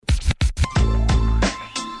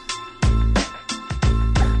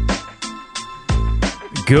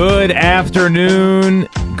Good afternoon,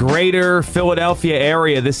 greater Philadelphia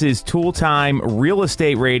area. This is Tool Time Real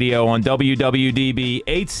Estate Radio on WWDB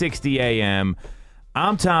 860 AM.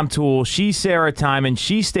 I'm Tom Toole. She's Sarah Timon.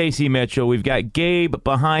 She's Stacy Mitchell. We've got Gabe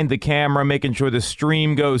behind the camera making sure the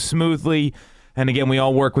stream goes smoothly. And again, we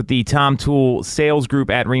all work with the Tom Toole Sales Group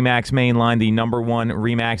at RE/MAX Mainline, the #1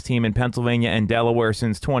 RE/MAX team in Pennsylvania and Delaware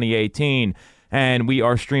since 2018. And we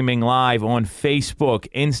are streaming live on Facebook,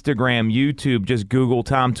 Instagram, YouTube. Just Google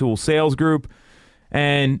Tom Toole Sales Group.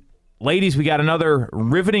 And ladies, we got another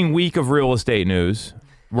riveting week of real estate news.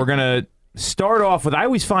 We're going to start off with, I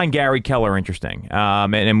always find Gary Keller interesting.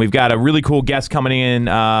 And we've got a really cool guest coming in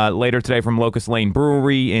later today from Locust Lane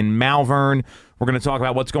Brewery in Malvern. We're going to talk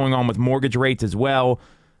about what's going on with mortgage rates as well.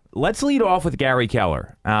 Let's lead off with Gary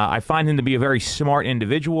Keller. I find him to be a very smart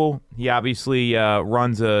individual. He obviously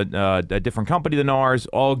runs a different company than ours.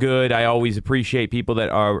 All good. I always appreciate people that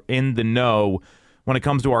are in the know when it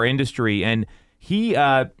comes to our industry. And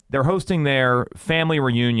they're hosting their family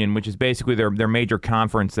reunion, which is basically their major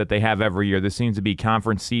conference that they have every year. This seems to be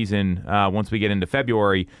conference season once we get into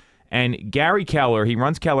February. And Gary Keller, he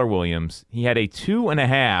runs Keller Williams. He had a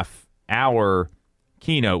 2.5-hour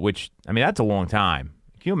keynote, which, I mean, that's a long time.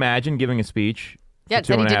 Can you imagine giving a speech for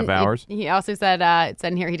 2.5 hours? He also said, it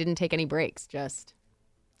said in here he didn't take any breaks, just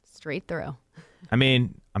straight through. I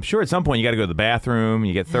mean, I'm sure at some point you got to go to the bathroom,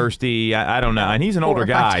 you get thirsty, I don't know. And he's an older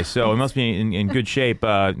guy, so he must be in good shape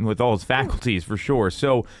with all his faculties for sure.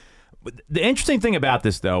 So the interesting thing about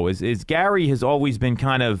this, though, is Gary has always been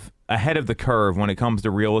kind of ahead of the curve when it comes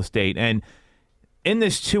to real estate. And in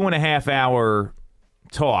this 2.5-hour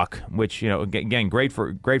talk, which, you know, again, great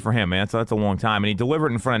for him, man. That's a long time, and he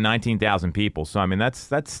delivered in front of 19,000 people. So I mean,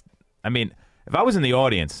 that's I mean, if I was in the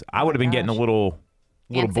audience, I would have been getting a little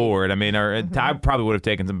bored. I mean, I probably would have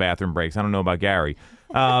taken some bathroom breaks. I don't know about Gary.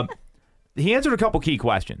 He answered a couple key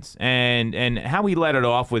questions, and how he led it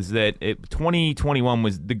off was that 2021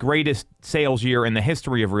 was the greatest sales year in the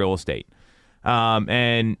history of real estate,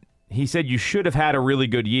 and he said you should have had a really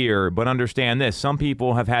good year, but understand this. Some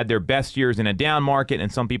people have had their best years in a down market, and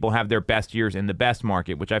some people have their best years in the best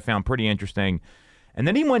market, which I found pretty interesting. And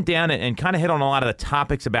then he went down and kind of hit on a lot of the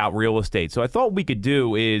topics about real estate. So I thought what we could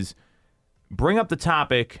do is bring up the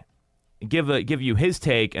topic, give you his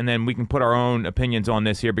take, and then we can put our own opinions on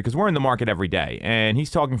this here because we're in the market every day. And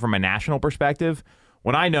he's talking from a national perspective.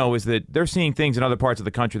 What I know is that they're seeing things in other parts of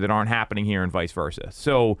the country that aren't happening here and vice versa.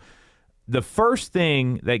 So the first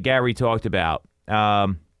thing that Gary talked about,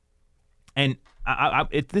 and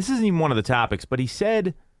this isn't even one of the topics, but he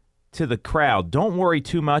said to the crowd, don't worry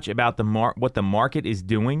too much about what the market is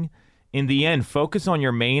doing. In the end, focus on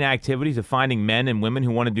your main activities of finding men and women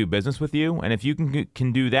who want to do business with you. And if you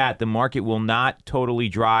can do that, the market will not totally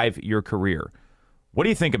drive your career. What do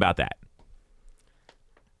you think about that?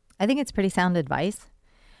 I think it's pretty sound advice,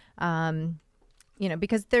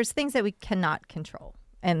 because there's things that we cannot control.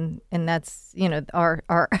 And that's,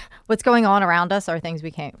 our what's going on around us are things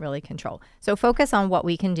we can't really control. So focus on what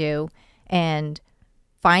we can do and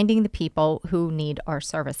finding the people who need our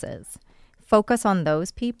services. Focus on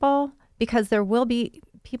those people because there will be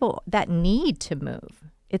people that need to move.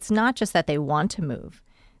 It's not just that they want to move.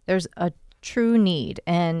 There's a true need,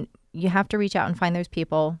 and you have to reach out and find those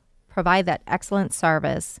people, provide that excellent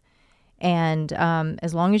service. And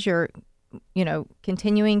as long as you're,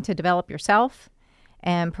 continuing to develop yourself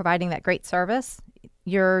and providing that great service,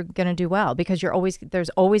 you're going to do well because there's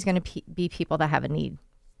always going to be people that have a need,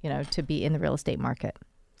 to be in the real estate market.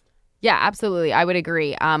 Yeah, absolutely. I would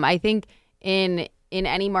agree. I think in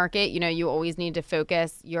any market, you always need to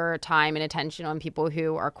focus your time and attention on people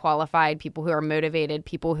who are qualified, people who are motivated,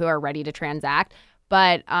 people who are ready to transact.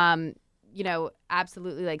 But,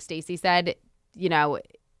 absolutely, like Stacy said,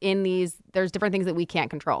 in these, there's different things that we can't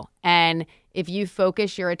control. And if you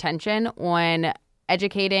focus your attention on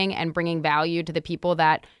educating and bringing value to the people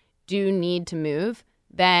that do need to move,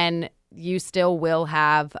 then you still will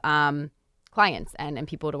have clients and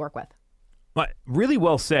people to work with. Well, really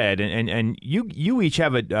well said, and you each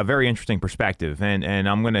have a very interesting perspective, and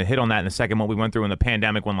I'm going to hit on that in a second. What we went through in the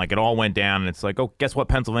pandemic when it all went down, and it's like, oh, guess what,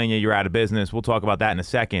 Pennsylvania, you're out of business. We'll talk about that in a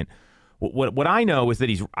second. What I know is that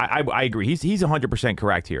I agree. He's 100%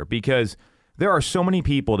 correct here because there are so many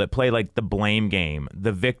people that play like the blame game,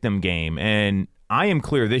 the victim game, and I am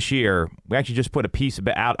clear this year. We actually just put a piece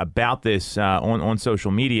out about this on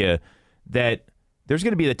social media that there's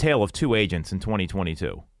going to be the tale of two agents in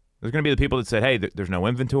 2022. There's going to be the people that said, hey, there's no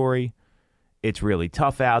inventory. It's really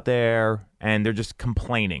tough out there. And they're just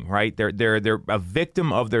complaining, right? They're a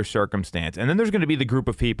victim of their circumstance. And then there's going to be the group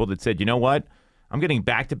of people that said, you know what? I'm getting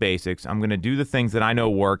back to basics. I'm going to do the things that I know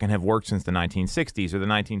work and have worked since the 1960s or the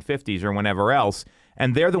 1950s or whenever else.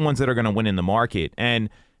 And they're the ones that are going to win in the market. And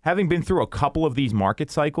having been through a couple of these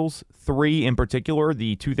market cycles, 3 in particular,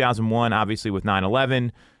 the 2001, obviously with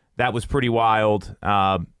 9/11, that was pretty wild.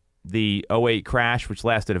 The 08 crash, which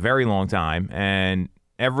lasted a very long time. And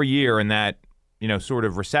every year in that, sort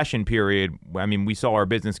of recession period, I mean, we saw our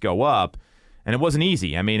business go up. And it wasn't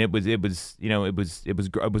easy. I mean, it was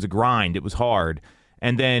a grind. It was hard.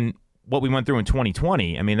 And then what we went through in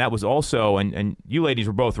 2020, I mean, that was also, and you ladies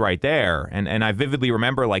were both right there. And I vividly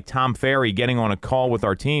remember like Tom Ferry getting on a call with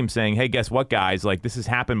our team saying, hey, guess what, guys? Like, this has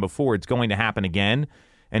happened before. It's going to happen again.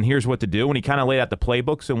 And here's what to do. And he kind of laid out the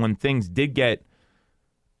playbook. So when things did get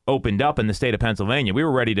opened up in the state of Pennsylvania, we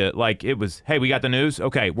were ready to, like, it was, hey, we got the news.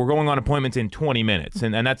 Okay, we're going on appointments in 20 minutes.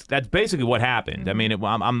 And that's basically what happened. I mean,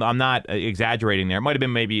 I'm not exaggerating there. It might have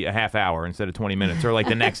been maybe a half hour instead of 20 minutes or like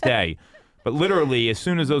the next day. But literally, as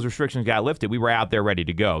soon as those restrictions got lifted, we were out there ready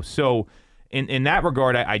to go. So in that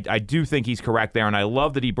regard, I do think he's correct there. And I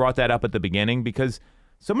love that he brought that up at the beginning because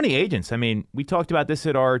so many agents, I mean, we talked about this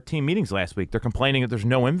at our team meetings last week. They're complaining that there's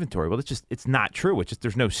no inventory. Well, it's not true. It's just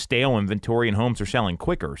there's no stale inventory and homes are selling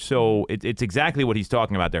quicker. So it's exactly what he's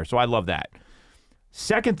talking about there. So I love that.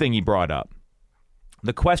 Second thing he brought up,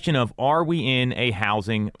 the question of, are we in a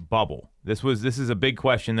housing bubble? This is a big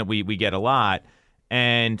question that we get a lot.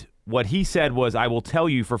 And what he said was, I will tell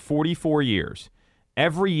you, for 44 years,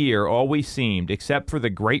 every year always seemed, except for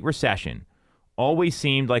the Great Recession, always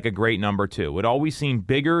seemed like a great number 2. It always seemed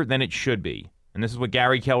bigger than it should be. And this is what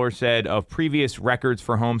Gary Keller said of previous records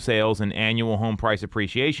for home sales and annual home price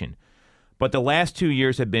appreciation. But the last 2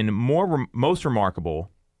 years have been the most remarkable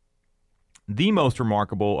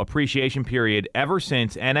appreciation period ever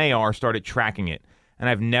since NAR started tracking it. And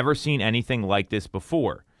I've never seen anything like this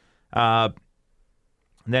before.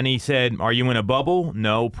 Then he said, are you in a bubble?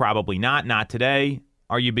 No, probably not. Not today.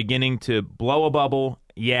 Are you beginning to blow a bubble?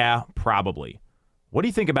 Yeah, probably. What do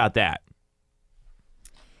you think about that?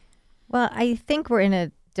 Well, I think we're in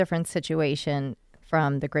a different situation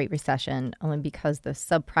from the Great Recession, only because the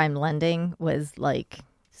subprime lending was like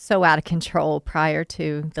so out of control prior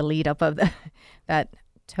to the lead up of that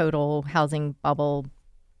total housing bubble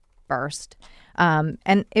burst. And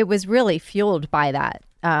it was really fueled by that.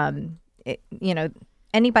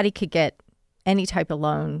 Anybody could get any type of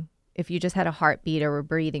loan if you just had a heartbeat or were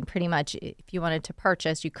breathing. Pretty much, if you wanted to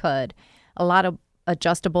purchase, you could. A lot of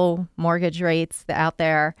adjustable mortgage rates out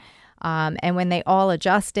there. And when they all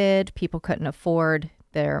adjusted, people couldn't afford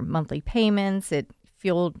their monthly payments. It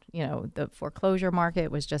fueled, the foreclosure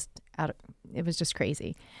market was just it was just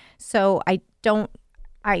crazy. So I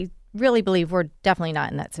really believe we're definitely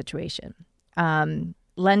not in that situation.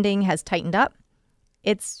 Lending has tightened up.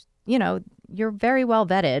 It's, you're very well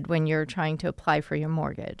vetted when you're trying to apply for your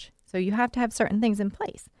mortgage. So you have to have certain things in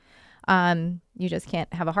place. You just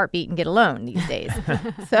can't have a heartbeat and get a loan these days.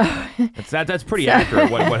 So that's pretty accurate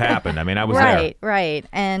what happened. I mean, I was there. Right.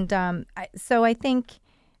 And so I think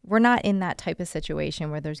we're not in that type of situation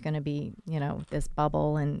where there's going to be, this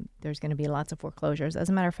bubble and there's going to be lots of foreclosures. As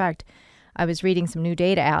a matter of fact, I was reading some new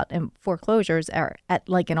data out, and foreclosures are at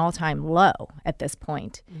like an all-time low at this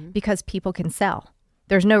point because people can sell.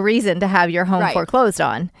 There's no reason to have your home foreclosed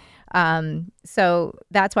on. So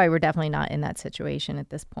that's why we're definitely not in that situation at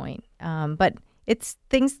this point. But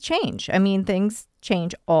things change. I mean, things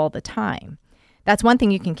change all the time. That's one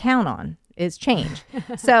thing you can count on is change.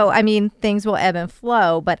 So, I mean, things will ebb and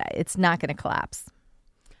flow, but it's not going to collapse.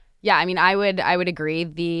 Yeah, I mean, I would agree.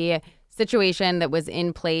 The situation that was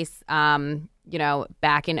in place, back in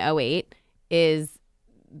 2008 is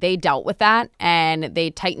they dealt with that and they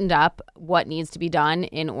tightened up what needs to be done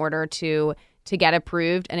in order to get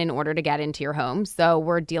approved and in order to get into your home. So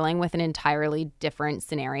we're dealing with an entirely different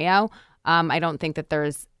scenario. I don't think that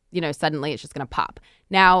there's, suddenly it's just going to pop.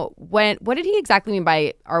 Now, what did he exactly mean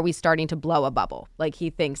by, are we starting to blow a bubble? Like he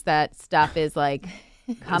thinks that stuff is like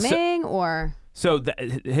coming or... So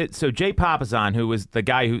Jay Papasan, who was the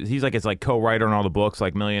guy he's like his like co-writer on all the books,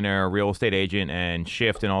 like Millionaire, Real Estate Agent, and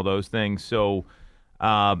Shift and all those things. So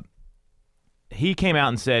he came out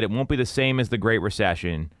and said it won't be the same as the Great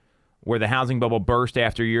Recession, where the housing bubble burst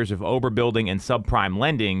after years of overbuilding and subprime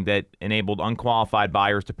lending that enabled unqualified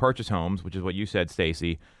buyers to purchase homes, which is what you said,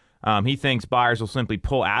 Stacey. He thinks buyers will simply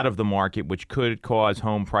pull out of the market, which could cause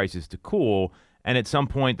home prices to cool, and at some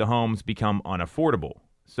point the homes become unaffordable.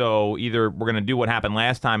 So either we're going to do what happened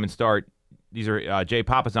last time and start, these are Jay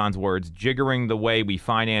Papasan's words, jiggering the way we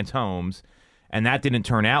finance homes, and that didn't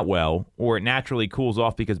turn out well, or it naturally cools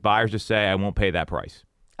off because buyers just say, I won't pay that price.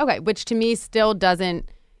 Okay, which to me still doesn't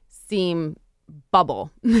seem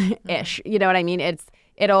bubble-ish. You know what I mean?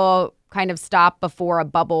 It'll kind of stop before a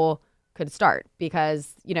bubble could start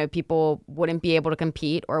because, you know, people wouldn't be able to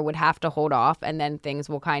compete or would have to hold off, and then things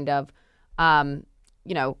will kind of,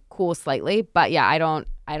 you know, cool slightly. But yeah, I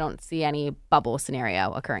don't see any bubble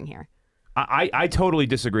scenario occurring here. I totally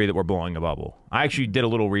disagree that we're blowing a bubble. I actually did a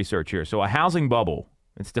little research here. So a housing bubble,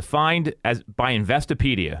 it's defined as by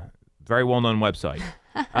Investopedia, very well-known website.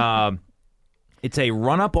 It's a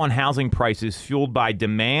run-up on housing prices fueled by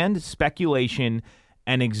demand, speculation,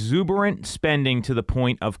 and exuberant spending to the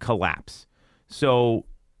point of collapse. So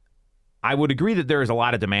I would agree that there is a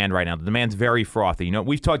lot of demand right now. The demand's very frothy. You know,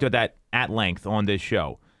 we've talked about that at length on this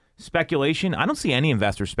show. Speculation, I don't see any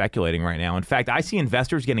investors speculating right now. In fact, I see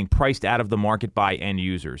investors getting priced out of the market by end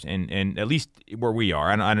users, and at least where we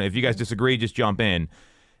are. I don't know if you guys disagree, just jump in.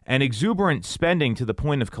 And exuberant spending to the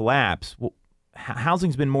point of collapse, well,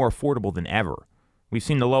 housing's been more affordable than ever. We've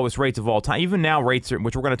seen the lowest rates of all time. Even now, rates,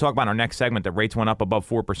 which we're going to talk about in our next segment, that rates went up above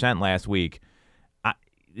 4% last week.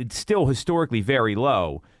 It's still historically very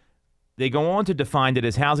low. They go on to define it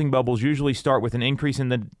as housing bubbles usually start with an increase in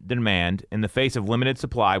the demand in the face of limited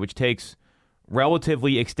supply, which takes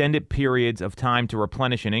relatively extended periods of time to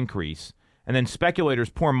replenish and increase. And then speculators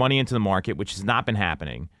pour money into the market, which has not been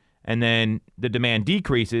happening. And then the demand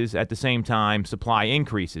decreases at the same time supply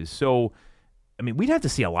increases. So, I mean, we'd have to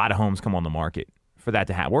see a lot of homes come on the market for that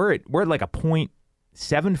to happen. We're at like a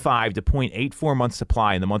 0.75 to 0.84 month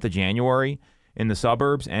supply in the month of January in the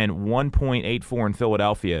suburbs and 1.84 in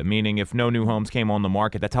Philadelphia, meaning if no new homes came on the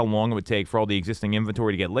market, that's how long it would take for all the existing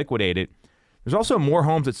inventory to get liquidated. There's also more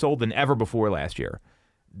homes that sold than ever before last year.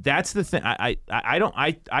 That's the thing.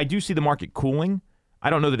 I do see the market cooling. I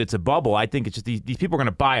don't know that it's a bubble. I think it's just these people are going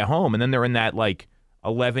to buy a home, and then they're in that like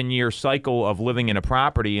 11-year cycle of living in a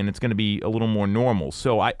property, and it's going to be a little more normal.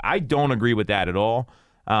 So I don't agree with that at all.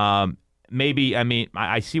 Maybe, I mean,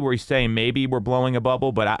 I see where he's saying maybe we're blowing a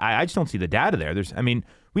bubble, but I just don't see the data there.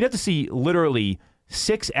 We'd have to see literally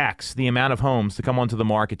 6x the amount of homes to come onto the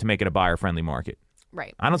market to make it a buyer-friendly market.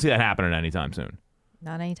 Right. I don't see that happening anytime soon.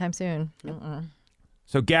 Not anytime soon.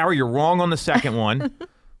 So, Gary, you're wrong on the second one.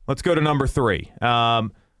 Let's go to number 3.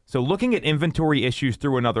 So looking at inventory issues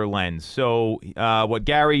through another lens. So what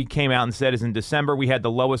Gary came out and said is in December, we had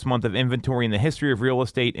the lowest month of inventory in the history of real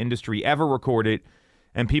estate industry ever recorded.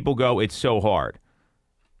 And people go, it's so hard.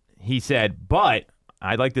 He said, but,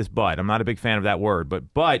 I like this but, I'm not a big fan of that word,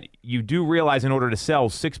 but you do realize in order to sell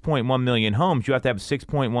 6.1 million homes, you have to have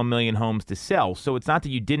 6.1 million homes to sell. So it's not that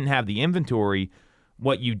you didn't have the inventory.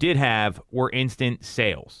 What you did have were instant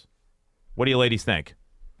sales. What do you ladies think?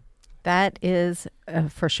 That is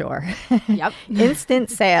for sure. Yep. Instant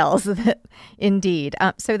sales, indeed.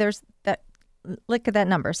 So there's that. Look at that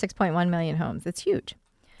number, 6.1 million homes. It's huge.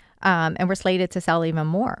 And we're slated to sell even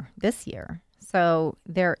more this year. So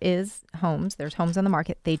there's homes on the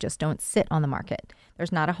market. They just don't sit on the market.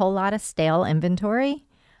 There's not a whole lot of stale inventory,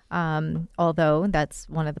 although that's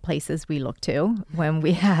one of the places we look to when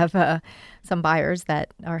we have some buyers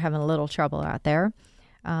that are having a little trouble out there.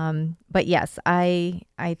 But yes, I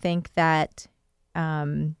think that,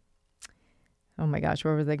 oh my gosh,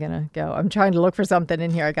 where was I going to go? I'm trying to look for something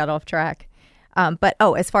in here. I got off track. But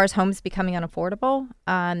as far as homes becoming unaffordable,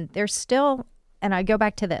 there's still, and I go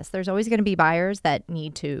back to this, there's always going to be buyers that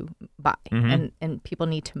need to buy and people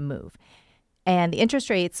need to move. And the interest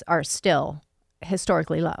rates are still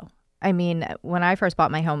historically low. I mean, when I first bought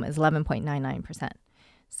my home, it was 11.99%.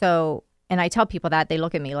 So, and I tell people that, they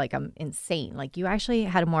look at me like I'm insane. Like, you actually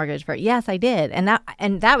had a mortgage for it? Yes, I did. And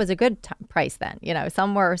that was a good price then. You know,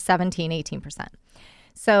 some were 17, 18%.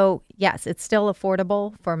 So, yes, it's still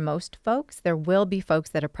affordable for most folks. There will be folks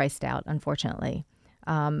that are priced out, unfortunately.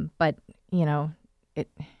 But, you know,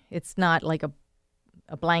 it's not like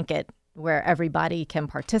a blanket where everybody can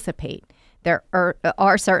participate. There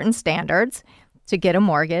are certain standards to get a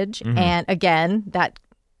mortgage. And again,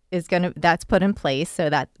 that's put in place so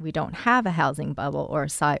that we don't have a housing bubble or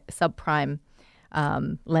subprime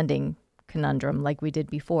lending conundrum like we did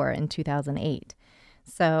before in 2008.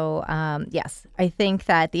 So, yes, I think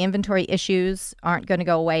that the inventory issues aren't going to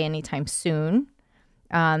go away anytime soon.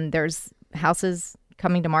 There's houses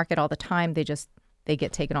coming to market all the time. They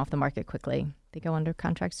get taken off the market quickly. They go under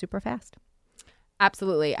contract super fast.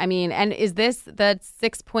 Absolutely. I mean, and is this the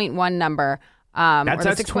 6.1 number?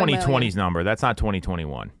 That's 2020's number. That's not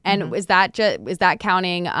 2021. And is that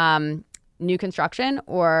counting new construction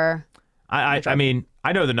or? I mean,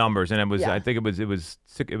 I know the numbers, and it was I think it was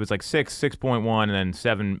like 6.1, and then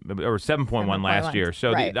 7 or 7.1 last year.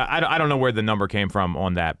 So right. I don't know where the number came from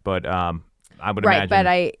on that, but I would right,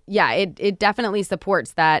 imagine. But it definitely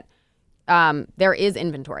supports that there is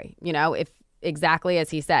inventory. You know, if exactly as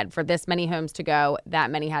he said, for this many homes to go,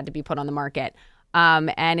 that many had to be put on the market.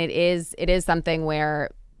 And it is something where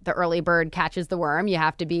the early bird catches the worm. You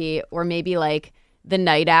have to be, or maybe like the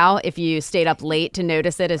night owl if you stayed up late to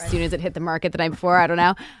notice it as soon as it hit the market the night before. I don't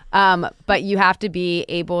know. But you have to be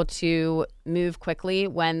able to move quickly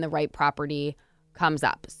when the right property comes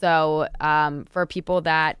up. So for people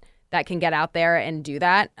that can get out there and do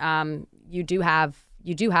that, you do have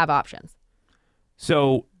options.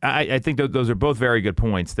 So I think those are both very good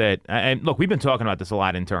points. And look, we've been talking about this a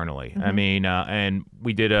lot internally. I mean, and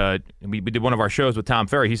we did one of our shows with Tom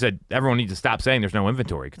Ferry. He said everyone needs to stop saying there's no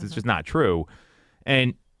inventory because it's just not true.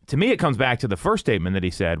 And to me, it comes back to the first statement that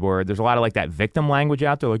he said, where there's a lot of like that victim language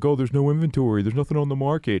out there, like, oh, there's no inventory, there's nothing on the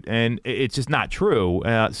market, and it's just not true.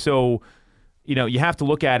 So, you know, you have to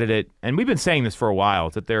look at it and we've been saying this for a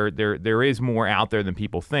while, that there is more out there than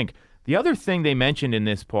people think. The other thing they mentioned in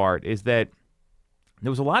this part is that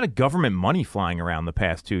there was a lot of government money flying around the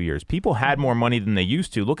past 2 years. People had more money than they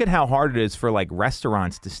used to. Look at how hard it is for like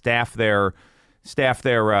restaurants to staff their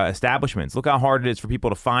establishments. Look how hard it is for people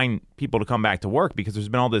to find people to come back to work because there's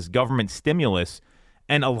been all this government stimulus.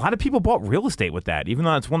 And a lot of people bought real estate with that. Even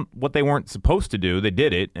though it's what they weren't supposed to do, they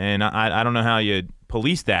did it. And I don't know how you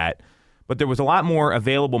police that. But there was a lot more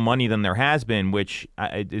available money than there has been, which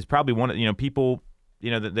is probably one of, you know, people, you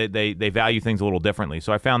know, they value things a little differently.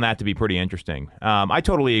 So I found that to be pretty interesting. I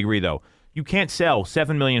totally agree, though. You can't sell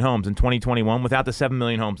 7 million homes in 2021 without the 7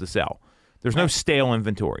 million homes to sell. There's no stale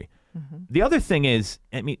inventory. Mm-hmm. The other thing is,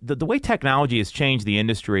 I mean, the way technology has changed the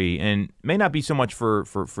industry, and may not be so much for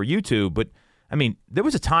YouTube, but I mean, there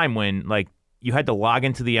was a time when like you had to log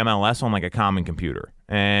into the MLS on like a common computer,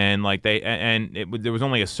 and like there was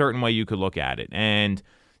only a certain way you could look at it, and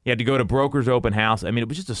you had to go to broker's open house. I mean, it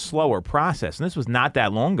was just a slower process, and this was not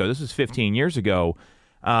that long ago. This was 15 years ago.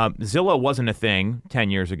 Zillow wasn't a thing 10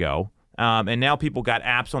 years ago. And now people got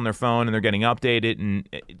apps on their phone and they're getting updated. And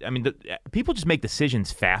I mean, people just make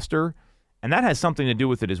decisions faster. And that has something to do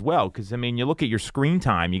with it as well. Because, I mean, you look at your screen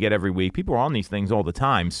time you get every week. People are on these things all the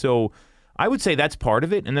time. So I would say that's part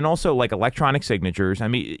of it. And then also like electronic signatures. I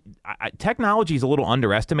mean, technology is a little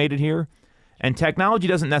underestimated here. And technology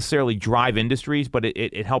doesn't necessarily drive industries, but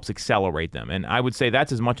it helps accelerate them. And I would say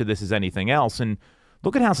that's as much of this as anything else. And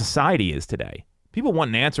look at how society is today. People want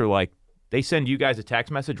an answer like, they send you guys a text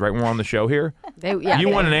message right when we're on the show here. You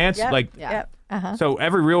want an answer? Yep, like, yep. Uh-huh. So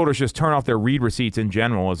every realtor should just turn off their read receipts in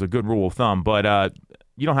general as a good rule of thumb. But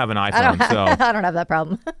you don't have an iPhone, so I don't have that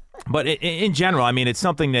problem. But in general, I mean, it's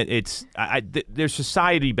something that there's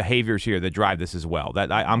society behaviors here that drive this as well. That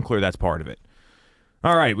I'm clear that's part of it.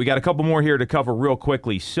 All right, we got a couple more here to cover real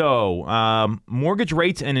quickly. So mortgage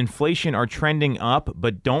rates and inflation are trending up,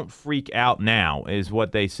 but don't freak out now, is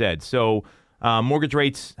what they said. So mortgage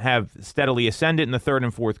rates have steadily ascended in the third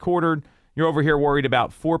and fourth quarter. You're over here worried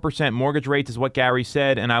about 4% mortgage rates is what Gary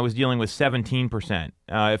said, and I was dealing with 17%.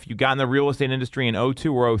 If you got in the real estate industry in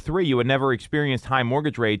 02 or 03, you had never experienced high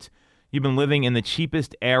mortgage rates. You've been living in the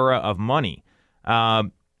cheapest era of money.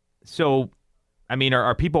 So, I mean,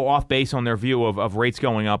 are people off base on their view of rates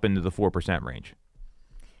going up into the 4% range?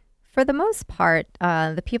 For the most part,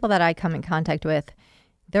 the people that I come in contact with,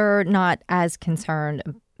 they're not as concerned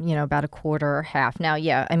about a quarter or half. Now,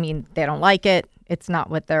 yeah, I mean, they don't like it. It's not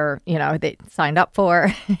what they signed up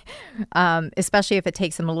for, especially if it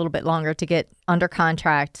takes them a little bit longer to get under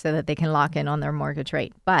contract so that they can lock in on their mortgage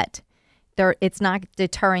rate. But it's not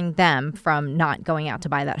deterring them from not going out to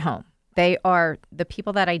buy that home. The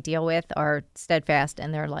people that I deal with are steadfast,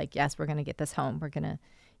 and they're like, yes, we're going to get this home. We're going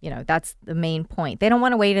to, that's the main point. They don't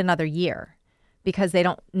want to wait another year. Because they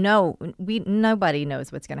don't know, nobody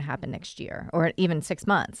knows what's going to happen next year or even 6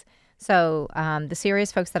 months. So the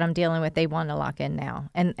serious folks that I'm dealing with, they want to lock in now,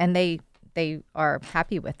 and they are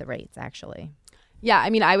happy with the rates actually. Yeah, I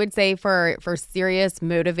mean, I would say for serious,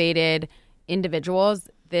 motivated individuals,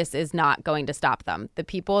 this is not going to stop them. The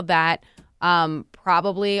people that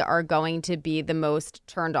probably are going to be the most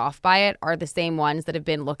turned off by it are the same ones that have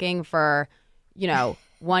been looking for,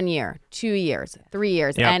 1 year, 2 years, 3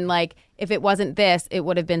 years. Yep. And like, if it wasn't this, it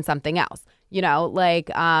would have been something else,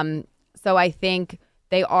 so I think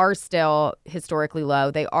they are still historically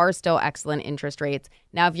low. They are still excellent interest rates.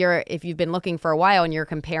 Now, if you've been looking for a while and you're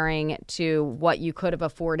comparing to what you could have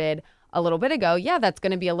afforded a little bit ago, yeah, that's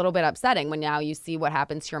going to be a little bit upsetting when now you see what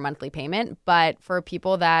happens to your monthly payment. But for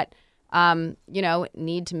people that,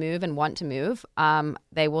 need to move and want to move,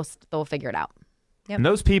 they'll figure it out. Yep. And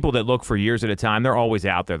those people that look for years at a time, they're always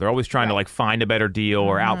out there. They're always trying to find a better deal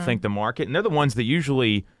or outthink the market. And they're the ones that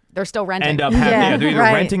usually they're still renting. End up having, they're either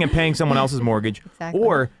renting and paying someone else's mortgage, exactly.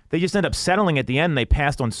 or they just end up settling at the end. And they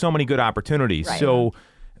passed on so many good opportunities. Right. So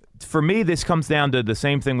for me, this comes down to the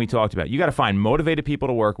same thing we talked about. You got to find motivated people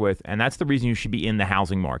to work with, and that's the reason you should be in the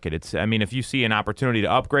housing market. If you see an opportunity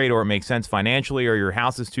to upgrade or it makes sense financially or your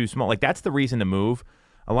house is too small, like that's the reason to move.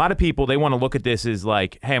 A lot of people, they want to look at this as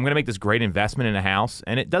like, hey, I'm going to make this great investment in a house,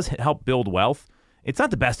 and it does help build wealth. It's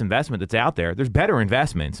not the best investment that's out there. There's better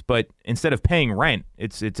investments, but instead of paying rent,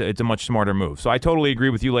 it's a much smarter move. So I totally agree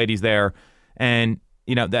with you ladies there. And,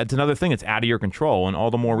 that's another thing that's out of your control, and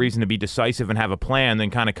all the more reason to be decisive and have a plan than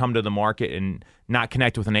kind of come to the market and not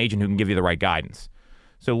connect with an agent who can give you the right guidance.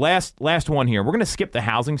 So last one here. We're going to skip the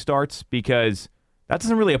housing starts because that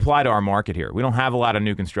doesn't really apply to our market here. We don't have a lot of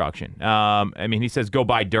new construction. He says go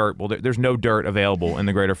buy dirt. Well, there's no dirt available in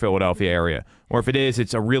the greater Philadelphia area. Or if it is,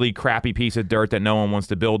 it's a really crappy piece of dirt that no one wants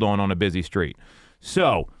to build on a busy street.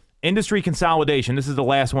 So industry consolidation. This is the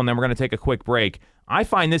last one. Then we're going to take a quick break. I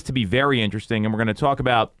find this to be very interesting, and we're going to talk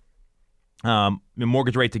about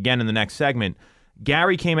mortgage rates again in the next segment.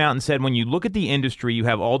 Gary came out and said when you look at the industry, you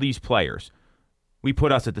have all these players. We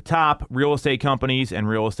put us at the top, real estate companies and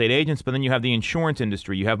real estate agents, but then you have the insurance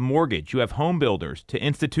industry, you have mortgage, you have home builders, to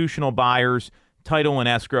institutional buyers, title and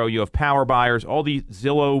escrow, you have power buyers, all these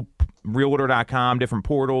Zillow, Realtor.com, different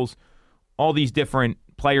portals, all these different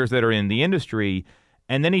players that are in the industry.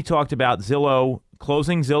 And then he talked about Zillow,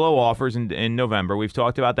 closing Zillow offers in November. We've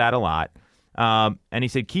talked about that a lot. And he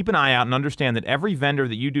said, keep an eye out and understand that every vendor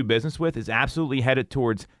that you do business with is absolutely headed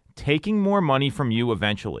towards taking more money from you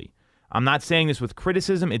eventually. I'm not saying this with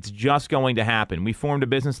criticism. It's just going to happen. We formed a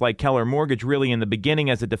business like Keller Mortgage really in the beginning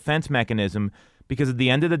as a defense mechanism because at the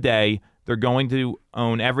end of the day, they're going to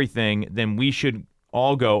own everything. Then we should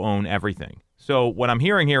all go own everything. So what I'm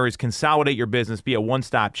hearing here is consolidate your business, be a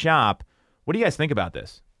one-stop shop. What do you guys think about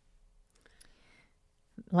this?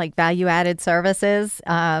 Like value-added services,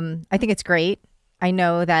 I think it's great. I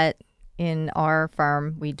know that in our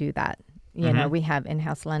firm, we do that. You know, we have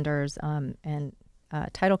in-house lenders and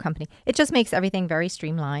title company. It just makes everything very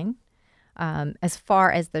streamlined as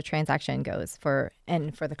far as the transaction goes for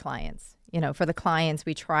the clients. For the clients,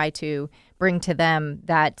 we try to bring to them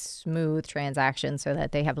that smooth transaction so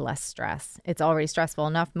that they have less stress. It's already stressful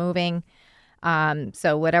enough moving.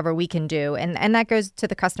 So whatever we can do, and that goes to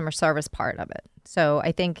the customer service part of it. So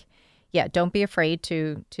I think, don't be afraid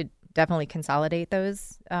to definitely consolidate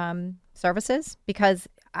those services, because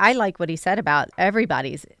I like what he said about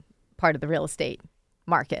everybody's part of the real estate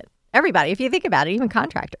market. Everybody, if you think about it, even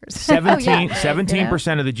contractors.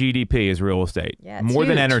 17% of the GDP is real estate. Yeah, more huge.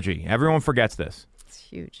 than energy. Everyone forgets this. It's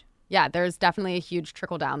huge. Yeah, there's definitely a huge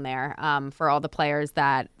trickle down there for all the players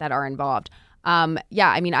that are involved.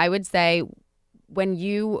 I would say when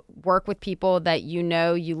you work with people that you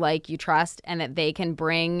know, you like, you trust, and that they can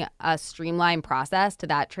bring a streamlined process to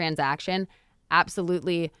that transaction,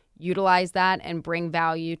 absolutely utilize that and bring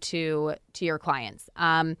value to your clients.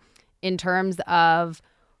 In terms of,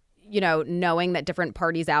 knowing that different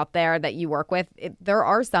parties out there that you work with, there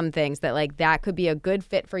are some things that that could be a good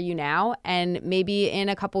fit for you now. And maybe in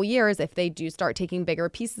a couple years, if they do start taking bigger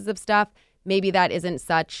pieces of stuff, maybe that isn't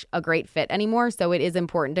such a great fit anymore. So it is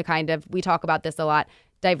important to we talk about this a lot,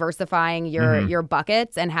 diversifying your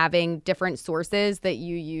buckets and having different sources that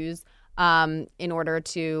you use in order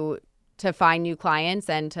to find new clients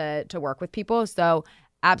and to work with people. So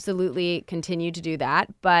absolutely continue to do that,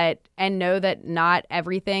 and know that not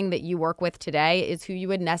everything that you work with today is who you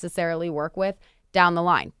would necessarily work with down the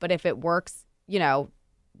line. But if it works,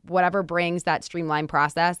 whatever brings that streamlined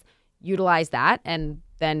process, utilize that and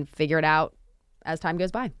then figure it out as time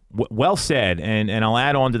goes by. Well said. And I'll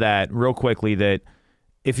add on to that real quickly that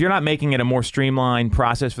if you're not making it a more streamlined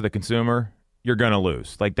process for the consumer, you're going to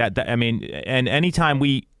lose. Like that. And anytime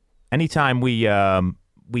we have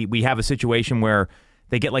a situation where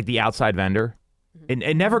they get like the outside vendor,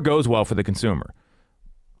 it never goes well for the consumer.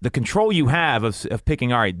 The control you have of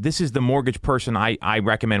picking, all right, this is the mortgage person I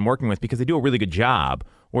recommend working with because they do a really good job,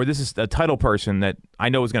 or this is a title person that I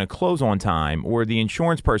know is going to close on time, or the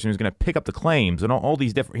insurance person who's going to pick up the claims, and all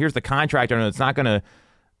these different, here's the contractor that's not going to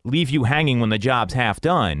leave you hanging when the job's half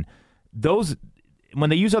done. Those, when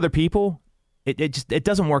they use other people, it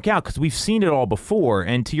doesn't work out because we've seen it all before.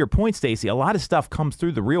 And to your point, Stacey, a lot of stuff comes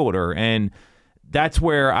through the realtor, and that's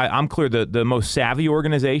where I'm clear the most savvy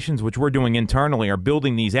organizations, which we're doing internally, are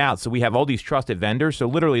building these out. So we have all these trusted vendors. So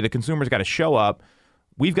literally the consumer's got to show up.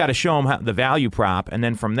 We've got to show them the value prop. And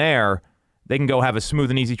then from there, they can go have a smooth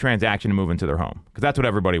and easy transaction and move into their home, because that's what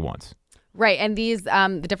everybody wants. Right. And these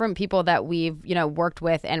the different people that we've, worked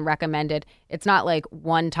with and recommended, it's not like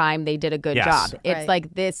one time they did a good job. It's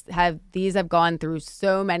like these have gone through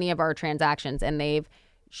so many of our transactions, and they've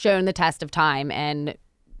shown the test of time, and,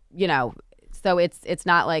 So it's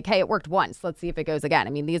not like, hey, it worked once, let's see if it goes again.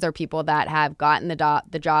 I mean, these are people that have gotten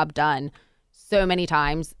the job done so many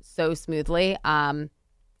times, so smoothly,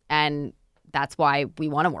 and that's why we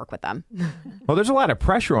want to work with them. Well, there's a lot of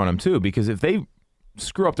pressure on them too, because if they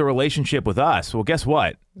screw up the relationship with us, well, guess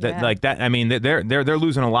what? I mean, they're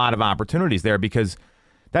losing a lot of opportunities there, because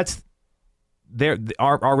that's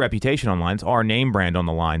our reputation online. It's our name brand on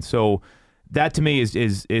the line. So that to me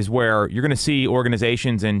is where you're going to see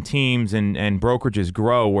organizations and teams and brokerages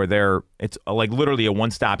grow, where it's like literally a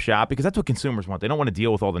one-stop shop, because that's what consumers want. They don't want to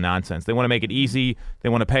deal with all the nonsense. They want to make it easy. They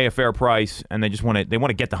want to pay a fair price, and they want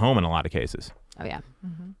to get the home in a lot of cases. Oh yeah.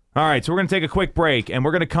 Mm-hmm. All right, so we're going to take a quick break, and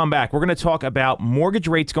we're going to come back. We're going to talk about mortgage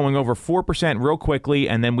rates going over 4% real quickly,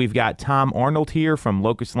 and then we've got Tom Arnold here from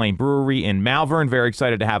Locust Lane Brewery in Malvern. Very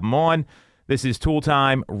excited to have him on. This is Tool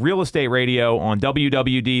Time Real Estate Radio on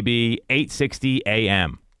WWDB 860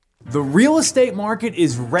 AM. The real estate market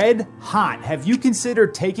is red hot. Have you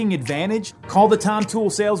considered taking advantage? Call the Tom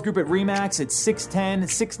Tool Sales Group at RE/MAX at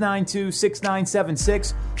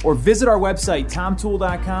 610-692-6976 or visit our website,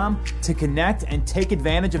 tomtool.com, to connect and take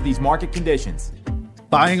advantage of these market conditions.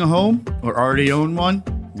 Buying a home or already own one?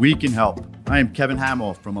 We can help. I am Kevin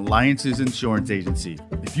Hamill from Alliances Insurance Agency.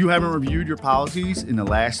 If you haven't reviewed your policies in the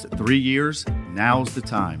last 3 years, now's the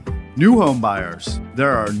time. New home buyers,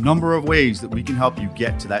 there are a number of ways that we can help you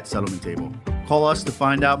get to that settlement table. Call us to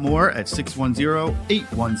find out more at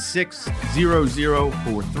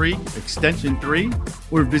 610-816-0043, extension 3,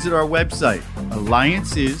 or visit our website,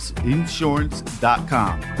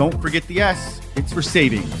 alliancesinsurance.com. Don't forget the S, it's for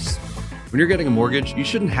savings. When you're getting a mortgage, you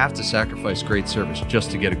shouldn't have to sacrifice great service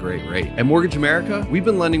just to get a great rate. At Mortgage America, we've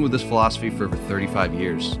been lending with this philosophy for over 35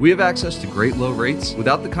 years. We have access to great low rates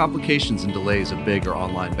without the complications and delays of big or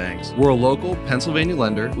online banks. We're a local Pennsylvania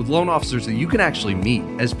lender with loan officers that you can actually meet.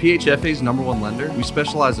 As PHFA's #1 lender, we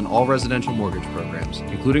specialize in all residential mortgage programs,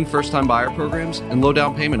 including first-time buyer programs and low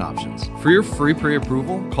down payment options. For your free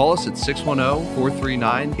pre-approval, call us at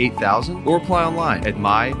 610-439-8000 or apply online at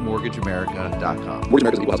mymortgageamerica.com. Mortgage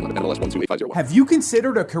America is equal housing lender, NMLS 1285001. Have you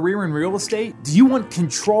considered a career in real estate? Do you want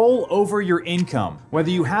control over your income?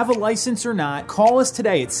 Whether you have a license or not, call us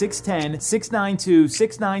today at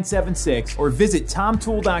 610-692-6976 or visit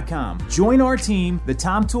tomtool.com. Join our team, the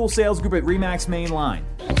Tom Tool Sales Group at RE/MAX Main Line.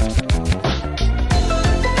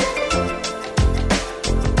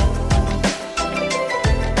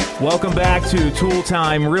 Welcome back to Tool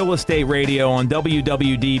Time Real Estate Radio on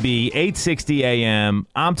WWDB 860 AM.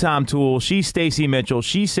 I'm Tom Tool. She's Stacy Mitchell.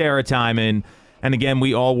 She's Sarah Timon. And again,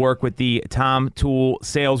 we all work with the Tom Tool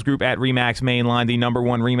Sales Group at RE/MAX Mainline, the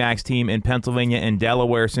 #1 RE/MAX team in Pennsylvania and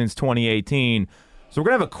Delaware since 2018. So we're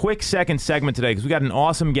going to have a quick second segment today because we got an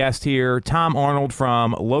awesome guest here, Tom Arnold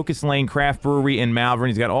from Locust Lane Craft Brewery in Malvern.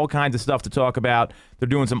 He's got all kinds of stuff to talk about. They're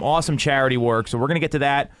doing some awesome charity work. So we're going to get to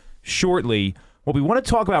that shortly. What we want to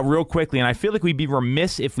talk about real quickly, and I feel like we'd be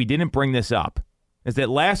remiss if we didn't bring this up, is that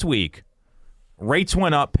last week, rates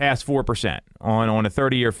went up past 4% on a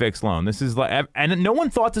 30-year fixed loan. This is and no one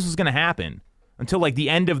thought this was going to happen until like the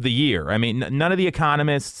end of the year. I mean, none of the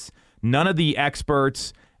economists, none of the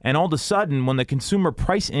experts, and all of a sudden, when the consumer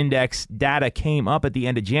price index data came up at the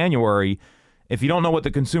end of January, if you don't know what the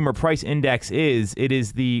consumer price index is, it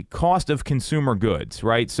is the cost of consumer goods,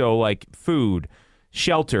 right? So like food,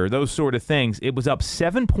 shelter, those sort of things. It was up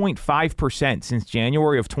 7.5% since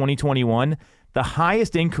January of 2021, the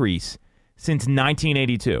highest increase since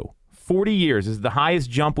 1982. 40 years is the highest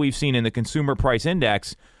jump we've seen in the consumer price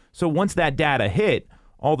index. So once that data hit,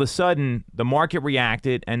 all of a sudden the market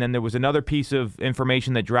reacted, and then there was another piece of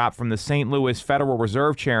information that dropped from the St. Louis Federal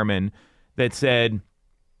Reserve chairman that said,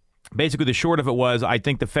 basically the short of it was, I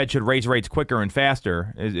think the Fed should raise rates quicker and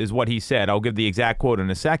faster, is what he said. I'll give the exact quote in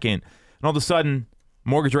a second. And all of a sudden,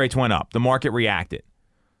 mortgage rates went up. The market reacted.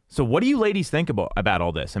 So what do you ladies think about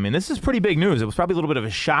all this? I mean, this is pretty big news. It was probably a little bit of a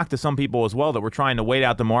shock to some people as well that were trying to wait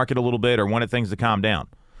out the market a little bit or wanted things to calm down.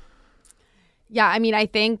 Yeah, I mean, I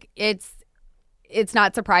think it's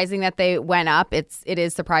not surprising that they went up. It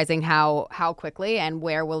is surprising how quickly and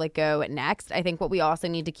where will it go next. I think what we also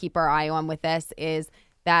need to keep our eye on with this is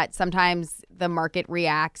that sometimes the market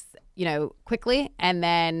reacts, quickly, and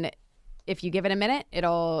then if you give it a minute,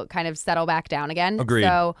 it'll kind of settle back down again. Agreed.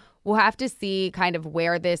 So we'll have to see kind of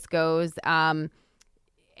where this goes after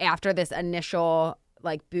this initial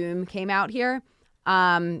boom came out here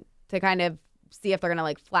to kind of see if they're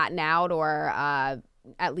going to flatten out or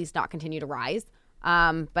at least not continue to rise.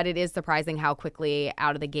 But it is surprising how quickly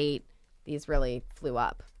out of the gate these really flew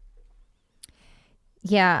up.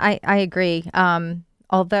 Yeah, I agree.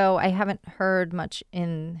 Although I haven't heard much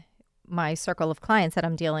in my circle of clients that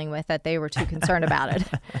I'm dealing with that they were too concerned about it.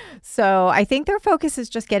 So I think their focus is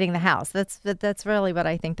just getting the house. That's really what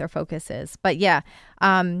I think their focus is. But yeah,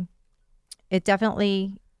 it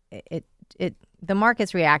definitely the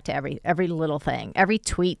markets react to every little thing, every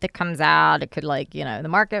tweet that comes out. It could the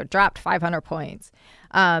market dropped 500 points.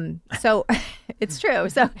 So it's true.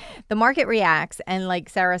 So the market reacts, and like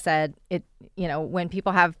Sarah said, when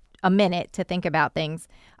people have a minute to think about things,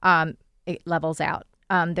 it levels out.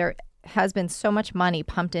 There has been so much money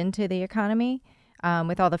pumped into the economy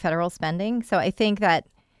with all the federal spending. So I think that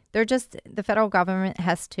the federal government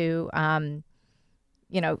has to,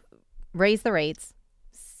 raise the rates,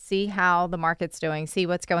 see how the market's doing, see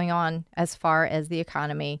what's going on as far as the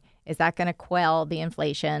economy. Is that going to quell the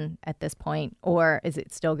inflation at this point, or is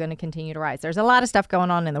it still going to continue to rise? There's a lot of stuff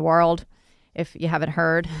going on in the world, if you haven't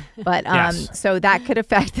heard, but Yes. So that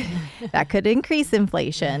could increase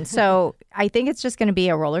inflation. So I think it's just going to be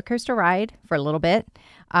a roller coaster ride for a little bit,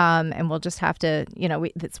 and we'll just have to,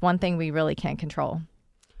 it's one thing we really can't control.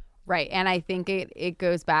 Right. And I think it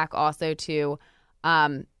goes back also to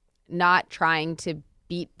not trying to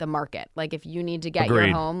beat the market. Like if you need to get Agreed.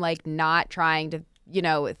 your home, like not trying to,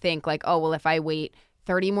 think like, oh, well, if I wait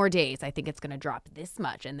 30 more days, I think it's going to drop this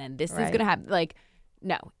much. And then this is going to happen. Like,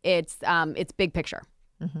 no, it's big picture.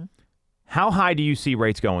 Mm-hmm. How high do you see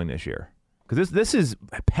rates going this year? Because this is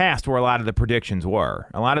past where a lot of the predictions were.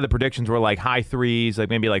 A lot of the predictions were like high threes, like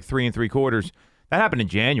maybe like 3 3/4. That happened in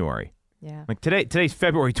January. Yeah. Like today's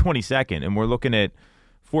February 22nd, and we're looking at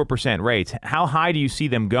 4% rates. How high do you see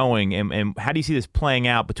them going, and how do you see this playing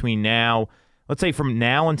out between now, let's say from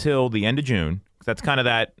now until the end of June? 'Cause that's kind of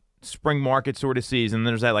that spring market sort of season.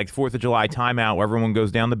 There's that like 4th of July timeout where everyone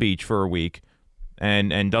goes down the beach for a week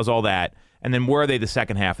and does all that. And then where are they the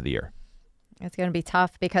second half of the year? It's going to be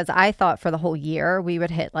tough because I thought for the whole year we would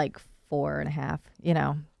hit like 4.5,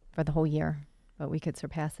 for the whole year, but we could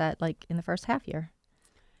surpass that like in the first half year.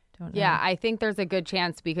 Don't know. Yeah, I think there's a good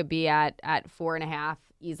chance we could be at 4.5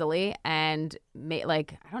 easily, and I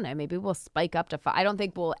don't know, maybe we'll spike up to 5. I don't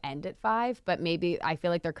think we'll end at 5, but maybe I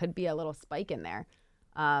feel like there could be a little spike in there,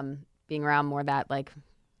 being around more that like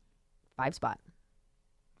 5 spot.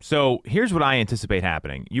 So here's what I anticipate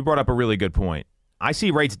happening. You brought up a really good point. I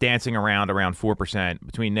see rates dancing around 4%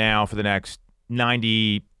 between now for the next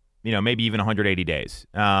 90, maybe even 180 days.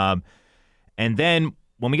 And then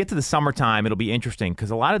when we get to the summertime, it'll be interesting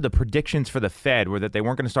because a lot of the predictions for the Fed were that they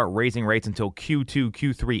weren't going to start raising rates until Q2,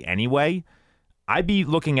 Q3 anyway. I'd be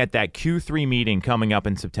looking at that Q3 meeting coming up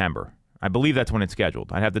in September. I believe that's when it's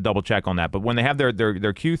scheduled. I'd have to double check on that. But when they have their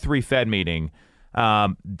Q3 Fed meeting,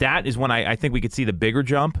 that is when I think we could see the bigger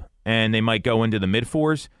jump, and they might go into the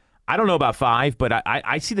mid-4s. I don't know about 5, but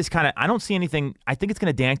I see this kind of – I don't see anything – I think it's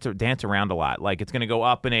going to dance around a lot. Like it's going to go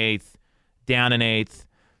up an eighth, down an eighth.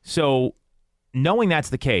 So knowing that's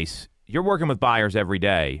the case, you're working with buyers every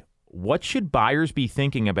day. What should buyers be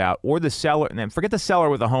thinking about, or the seller? And then forget the seller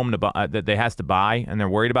with a home that they has to buy, and they're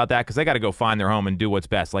worried about that because they got to go find their home and do what's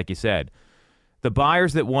best, like you said. The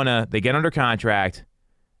buyers that they get under contract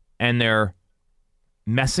and they're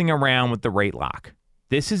messing around with the rate lock.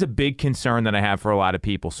 This is a big concern that I have for a lot of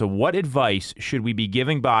people. So what advice should we be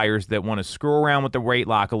giving buyers that want to screw around with the rate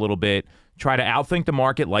lock a little bit, try to outthink the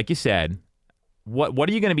market, like you said? What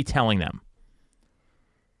are you going to be telling them?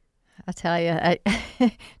 I'll tell you,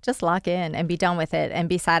 just lock in and be done with it and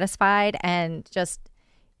be satisfied and just,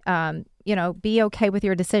 be okay with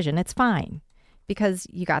your decision. It's fine because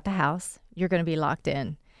you got the house. You're going to be locked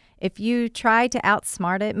in. If you try to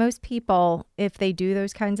outsmart it, most people, if they do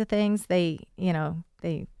those kinds of things, they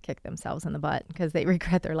kick themselves in the butt because they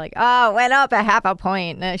regret. They're like, oh, went up 0.5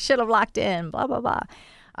 point. I should have locked in, blah, blah,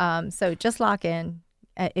 blah. So just lock in.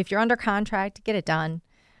 If you're under contract, get it done.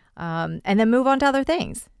 And then move on to other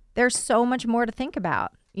things. There's so much more to think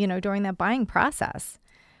about, during that buying process.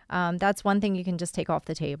 That's one thing you can just take off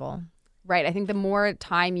the table. Right. I think the more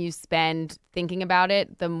time you spend thinking about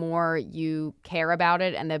it, the more you care about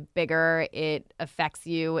it and the bigger it affects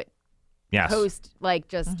you post,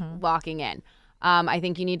 locking in. I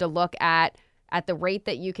think you need to look at the rate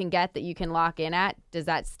that you can get, that you can lock in at. Does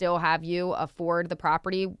that still have you afford the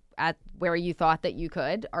property at where you thought that you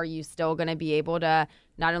could? Are you still going to be able to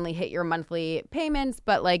not only hit your monthly payments,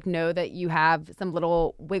 but know that you have some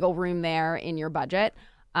little wiggle room there in your budget?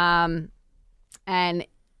 And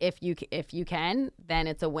if you can, then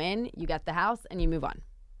it's a win. You get the house and you move on.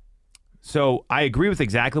 So I agree with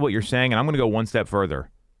exactly what you're saying, and I'm going to go one step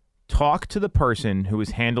further. Talk to the person who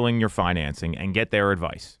is handling your financing and get their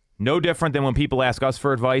advice. No different than when people ask us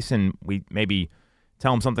for advice and we maybe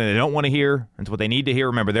tell them something they don't want to hear. It's what they need to hear.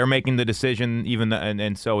 Remember, they're making the decision,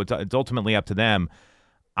 and so it's ultimately up to them.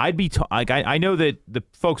 I know that the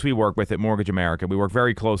folks we work with at Mortgage America, we work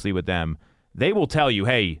very closely with them. They will tell you,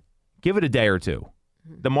 hey, give it a day or two.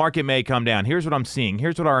 The market may come down. Here's what I'm seeing.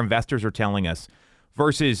 Here's what our investors are telling us.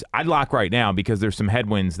 Versus, I'd lock right now because there's some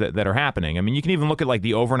headwinds that are happening. I mean, you can even look at like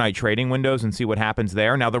the overnight trading windows and see what happens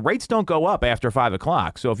there. Now, the rates don't go up after 5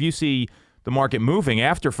 o'clock. So if you see the market moving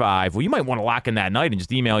after 5, well, you might want to lock in that night and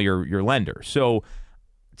just email your lender. So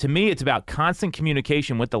to me, it's about constant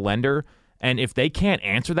communication with the lender. And if they can't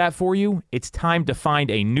answer that for you, it's time to find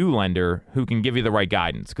a new lender who can give you the right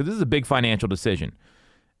guidance, because this is a big financial decision.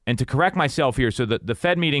 And to correct myself here, so the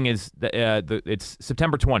Fed meeting is it's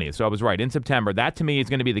September 20th. So I was right, in September. That to me is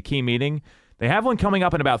going to be the key meeting. They have one coming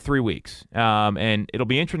up in about 3 weeks, and it'll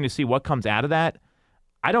be interesting to see what comes out of that.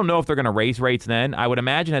 I don't know if they're going to raise rates then. I would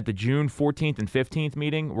imagine at the June 14th and 15th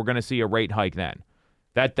meeting, we're going to see a rate hike then.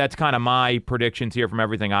 That's kind of my predictions here from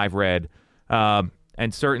everything I've read, and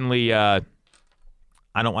certainly I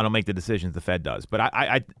don't make the decisions the Fed does. But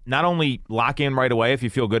I not only lock in right away if you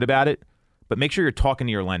feel good about it, but make sure you're talking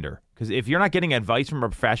to your lender. Because if you're not getting advice from a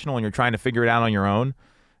professional and you're trying to figure it out on your own,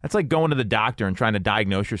 that's like going to the doctor and trying to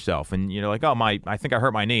diagnose yourself. And you're like, I think I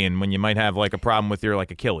hurt my knee. And when you might have like a problem with your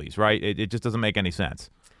like Achilles, right? It just doesn't make any sense.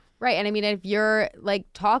 Right. And I mean, if you're like,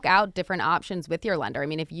 talk out different options with your lender. I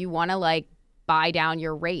mean, if you want to like buy down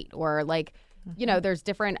your rate or like, there's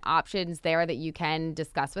different options there that you can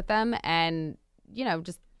discuss with them and,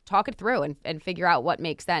 just talk it through and figure out what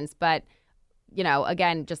makes sense. But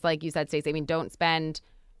again, just like you said, Stacey, I mean, don't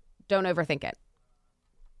overthink it.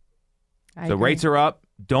 So rates are up.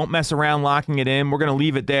 Don't mess around locking it in. We're going to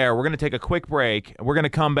leave it there. We're going to take a quick break. We're going to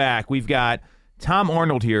come back. We've got Tom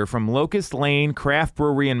Arnold here from Locust Lane Craft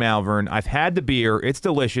Brewery in Malvern. I've had the beer. It's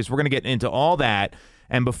delicious. We're going to get into all that.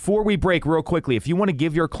 And before we break real quickly, if you want to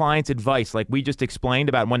give your clients advice like we just explained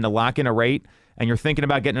about when to lock in a rate and you're thinking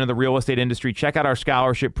about getting into the real estate industry, check out our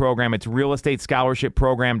scholarship program. It's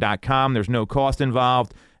realestatescholarshipprogram.com. There's no cost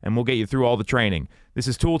involved, and we'll get you through all the training. This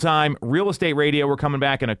is Tool Time Real Estate Radio. We're coming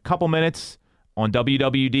back in a couple minutes on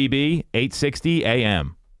WWDB 860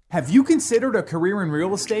 AM. Have you considered a career in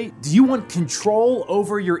real estate? Do you want control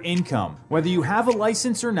over your income? Whether you have a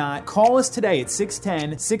license or not, call us today at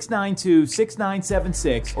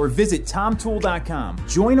 610-692-6976 or visit TomTool.com.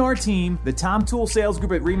 Join our team, the Tom Tool Sales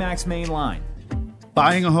Group at RE/MAX Main Line.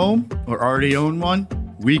 Buying a home or already own one?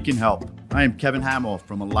 We can help. I am Kevin Hamill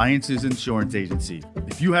from Alliances Insurance Agency.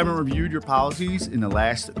 If you haven't reviewed your policies in the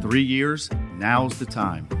last 3 years, now's the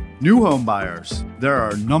time. New home buyers, there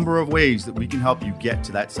are a number of ways that we can help you get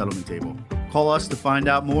to that settlement table. Call us to find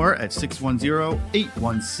out more at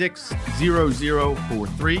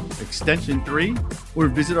 610-816-0043, extension 3, or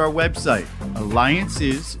visit our website,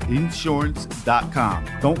 alliancesinsurance.com.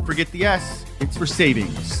 Don't forget the S, it's for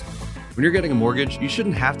savings. When you're getting a mortgage, you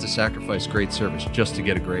shouldn't have to sacrifice great service just to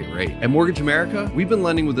get a great rate. At Mortgage America, we've been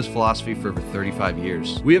lending with this philosophy for over 35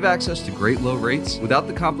 years. We have access to great low rates without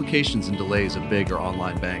the complications and delays of big or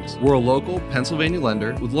online banks. We're a local Pennsylvania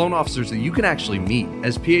lender with loan officers that you can actually meet.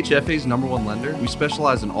 As PHFA's #1 lender, we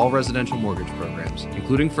specialize in all residential mortgage programs,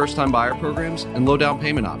 including first-time buyer programs and low down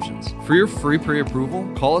payment options. For your free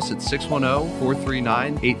pre-approval, call us at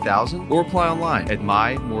 610-439-8000 or apply online at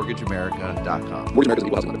mymortgageamerica.com. Mortgage America is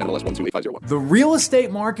equal housing lender, NMLS 1285001. The real estate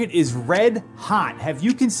market is red hot. Have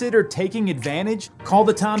you considered taking advantage? Call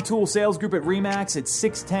the Tom Tool Sales Group at RE/MAX at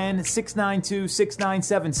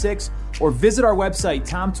 610-692-6976 or visit our website,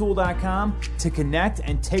 TomTool.com, to connect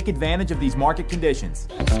and take advantage of these market conditions.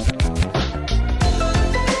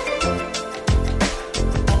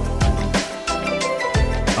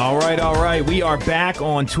 All right. We are back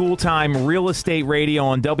on Tool Time Real Estate Radio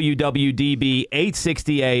on WWDB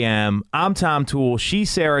 860 AM. I'm Tom Tool. She's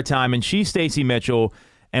Sarah Timon. She's Stacey Mitchell.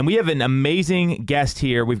 And we have an amazing guest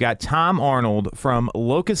here. We've got Tom Arnold from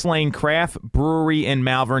Locust Lane Craft Brewery in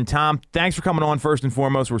Malvern. Tom, thanks for coming on first and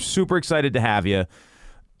foremost. We're super excited to have you.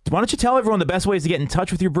 Why don't you tell everyone the best ways to get in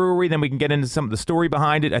touch with your brewery, then we can get into some of the story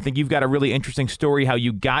behind it. I think you've got a really interesting story, how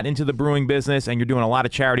you got into the brewing business, and you're doing a lot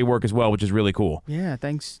of charity work as well, which is really cool. Yeah,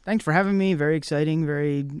 thanks for having me. Very exciting,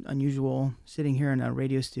 very unusual sitting here in a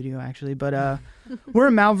radio studio, actually. But we're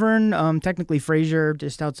in Malvern, technically Fraser,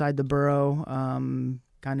 just outside the borough,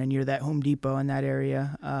 kind of near that Home Depot in that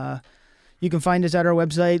area. You can find us at our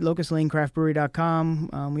website,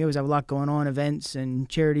 locustlanecraftbrewery.com. We always have a lot going on, events and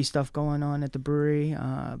charity stuff going on at the brewery.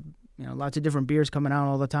 Lots of different beers coming out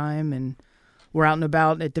all the time, and we're out and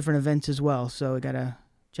about at different events as well. So we got to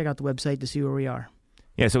check out the website to see where we are.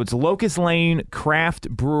 Yeah, so it's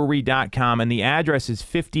locustlanecraftbrewery.com, and the address is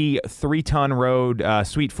 53 Ton Road,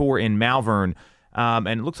 Suite 4 in Malvern. And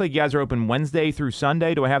it looks like you guys are open Wednesday through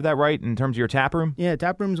Sunday. Do I have that right in terms of your tap room? Yeah,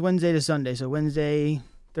 tap room's Wednesday to Sunday. So Wednesday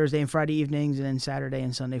Thursday and Friday evenings, and then Saturday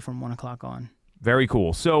and Sunday from 1 o'clock on. Very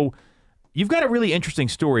cool. So you've got a really interesting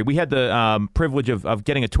story. We had the privilege of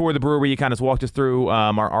getting a tour of the brewery. You kind of walked us through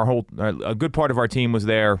our whole a good part of our team was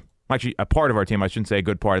there. Actually, a part of our team, I shouldn't say a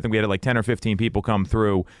good part. I think we had like 10 or 15 people come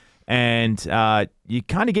through. And you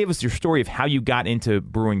kind of gave us your story of how you got into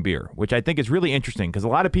brewing beer, which I think is really interesting because a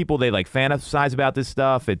lot of people, they like fantasize about this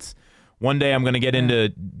stuff. It's one day I'm going to get into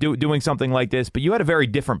doing something like this, but you had a very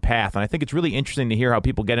different path. And I think it's really interesting to hear how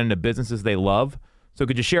people get into businesses they love. So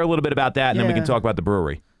could you share a little bit about that, and then we can talk about the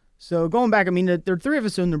brewery? So going back, I mean, the three of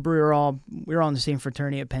us in the brewery we're all in the same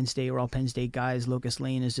fraternity at Penn State. We're all Penn State guys. Locust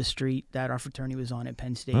Lane is the street that our fraternity was on at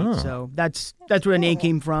Penn State. Oh. So that's where the name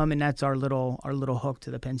came from, and that's our little hook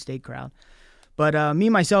to the Penn State crowd. But me,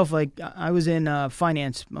 myself, like I was in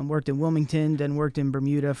finance. I worked in Wilmington, then worked in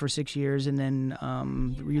Bermuda for 6 years, and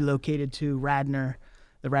then relocated to Radnor,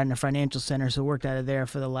 the Radnor Financial Center. So worked out of there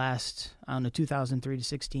for the last, 2003 to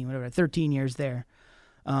 16, whatever, 13 years there.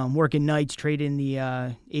 Working nights, trading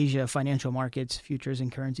the Asia financial markets, futures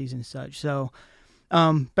and currencies and such. So,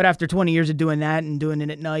 but after 20 years of doing that and doing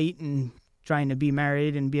it at night and trying to be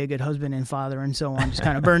married and be a good husband and father and so on, just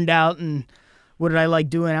kind of burned out. And what did I like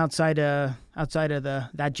doing outside of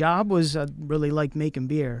that job was really like making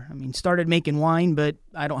beer. I mean, started making wine, but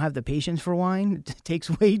I don't have the patience for wine. It takes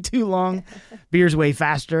way too long. Beer's way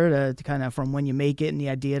faster to kind of from when you make it and the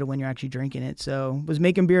idea to when you're actually drinking it. So was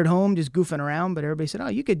making beer at home, just goofing around. But everybody said, "Oh,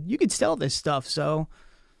 you could sell this stuff." So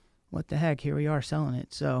what the heck? Here we are selling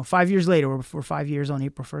it. So 5 years later, we're 5 years on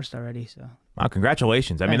April 1st already. So. Wow,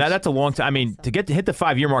 congratulations. I mean, that's a long time. I mean, to hit the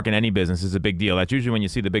 5-year mark in any business is a big deal. That's usually when you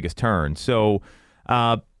see the biggest turn. So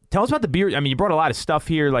tell us about the beer. I mean, you brought a lot of stuff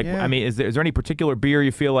here. Like, yeah. I mean, is there any particular beer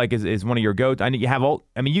you feel like is one of your go-to? I know you have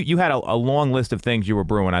you had a long list of things you were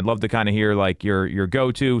brewing. I'd love to kind of hear like your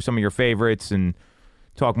go-to, some of your favorites, and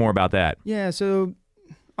talk more about that. Yeah, so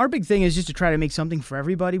our big thing is just to try to make something for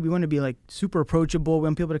everybody. We want to be like super approachable. We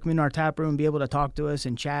want people to come into our tap room and be able to talk to us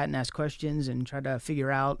and chat and ask questions and try to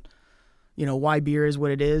figure out, why beer is what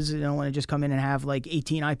it is. You don't want to just come in and have like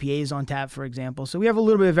 18 IPAs on tap, for example. So we have a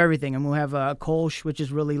little bit of everything. And we'll have a Kolsch, which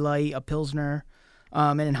is really light, a Pilsner,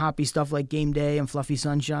 and then hoppy stuff like Game Day and Fluffy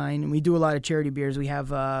Sunshine. And we do a lot of charity beers. We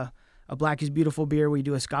have a Black is Beautiful beer. We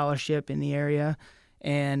do a scholarship in the area.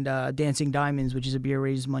 And Dancing Diamonds, which is a beer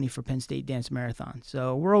raises money for Penn State Dance Marathon.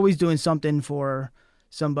 So we're always doing something for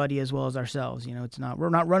somebody as well as ourselves. We're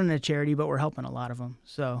not running a charity, but we're helping a lot of them.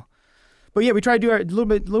 So, but yeah, we try to do a little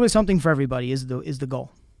bit something for everybody is the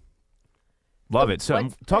goal. Love it. So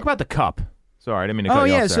talk about the cup. Sorry, I didn't mean to cut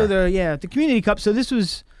you off there. So the community cup. So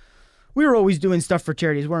we were always doing stuff for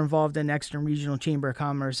charities. We're involved in Exeter Regional Chamber of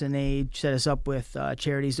Commerce, and they set us up with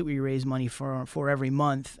charities that we raise money for every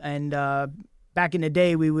month. And back in the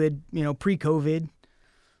day, we would, pre-COVID,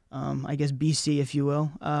 I guess BC, if you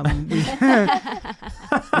will,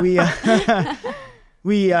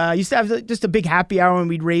 we used to have just a big happy hour when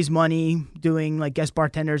we'd raise money doing like guest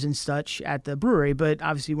bartenders and such at the brewery, but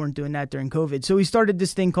obviously we weren't doing that during COVID. So we started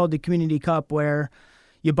this thing called the Community Cup where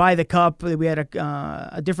you buy the cup. We had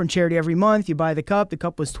a different charity every month. You buy the cup. The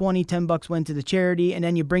cup was $10 went to the charity, and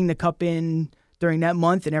then you bring the cup in during that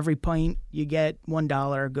month, and every pint you get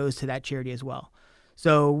 $1 goes to that charity as well.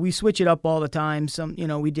 So we switch it up all the time.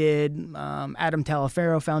 We did Adam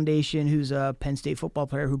Talaferro Foundation, who's a Penn State football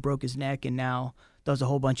player who broke his neck and now does a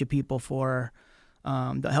whole bunch of people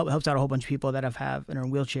helps out a whole bunch of people that have in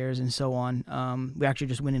wheelchairs and so on. We actually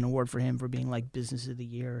just won an award for him for being like Business of the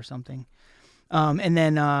Year or something. And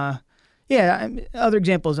then other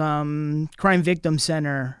examples, Crime Victim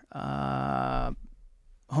Center,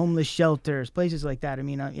 homeless shelters, places like that. I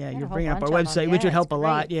mean, you're bringing up our website, which would help a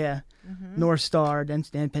lot. Yeah. Mm-hmm. North Star, then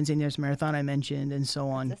Penn State Dance Marathon I mentioned, and so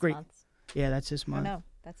on. Great. Month. Yeah, that's this month. Oh, no,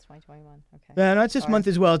 that's 2021. Okay. Yeah, no, it's this month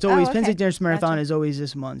as well. It's always Penn State Dance Marathon is always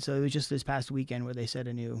this month. So it was just this past weekend where they set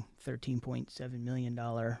a new $13.7 million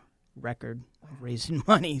record of raising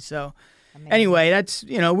money. So amazing. Anyway, that's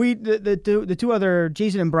the two other,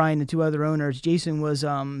 Jason and Brian, the two other owners. Jason was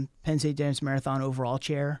Penn State Dance Marathon overall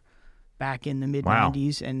chair back in the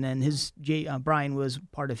mid-90s, and then Brian was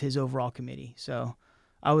part of his overall committee. So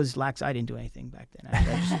I was lax. I didn't do anything back then. I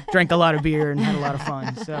just drank a lot of beer and had a lot of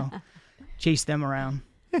fun. So chased them around.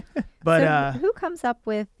 But so who comes up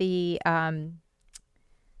with the,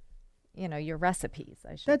 your recipes?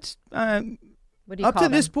 That's what do you up call to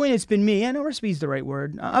them? this point. It's been me. I know recipe's the right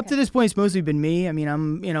word. Up to this point, it's mostly been me. I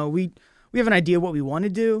mean, we have an idea what we want to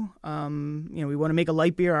do. We want to make a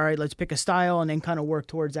light beer. All right, let's pick a style and then kind of work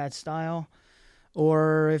towards that style.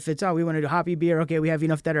 Or if it's, we want to do hoppy beer. Okay, we have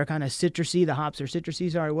enough that are kind of citrusy. The hops are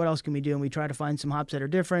citrusy. All right, what else can we do? And we try to find some hops that are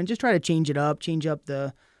different. Just try to change it up, change up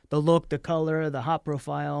the look, the color, the hop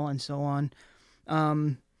profile, and so on.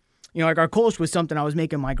 Like our Kolsch was something I was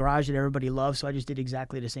making in my garage that everybody loved, so I just did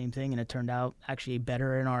exactly the same thing, and it turned out actually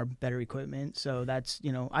better in our better equipment. So that's,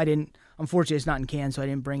 unfortunately it's not in cans, so I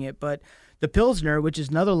didn't bring it. But the Pilsner, which is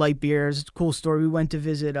another light beer, is a cool story. We went to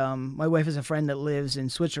visit, my wife has a friend that lives in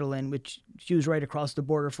Switzerland, which she was right across the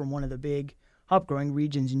border from one of the big hop growing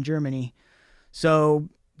regions in Germany. So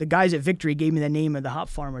the guys at Victory gave me the name of the hop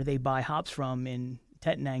farmer they buy hops from in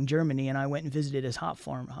Tettnang, Germany, and I went and visited his hop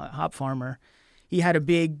farmer. He had a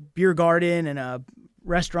big beer garden and a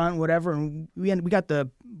restaurant, whatever, and we got the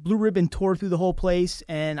blue ribbon tour through the whole place,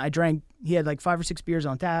 and he had like 5 or 6 beers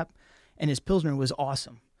on tap, and his Pilsner was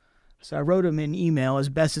awesome. So I wrote him an email as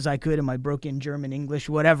best as I could in my broken German, English,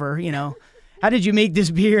 whatever, how did you make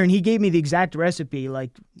this beer? And he gave me the exact recipe,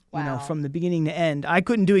 from the beginning to end. I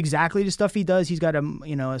couldn't do exactly the stuff he does. He's got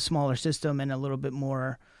a smaller system and a little bit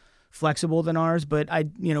more flexible than ours, but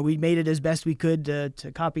we made it as best we could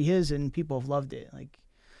to copy his, and people have loved it. It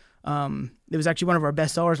was actually one of our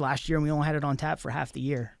best sellers last year, and we only had it on tap for half the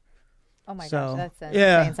year. Oh my gosh, that's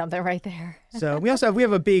saying something right there. So we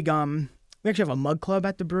have a big we actually have a mug club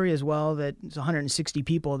at the brewery as well. That's 160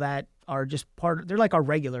 people that are just they're like our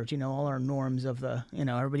regulars, all our norms of the,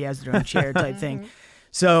 everybody has their own chair type thing.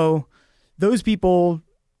 So those people,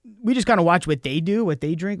 we just kind of watch what they do, what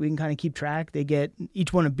they drink. We can kind of keep track. They get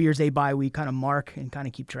each one of beers they buy, we kind of mark and kind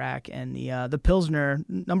of keep track. And the Pilsner,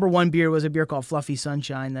 number one beer was a beer called Fluffy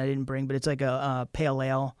Sunshine that I didn't bring, but it's like a pale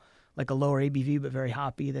ale, like a lower ABV, but very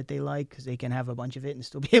hoppy that they like because they can have a bunch of it and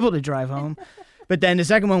still be able to drive home. But then the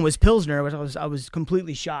second one was Pilsner, which I was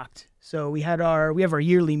completely shocked. So we have our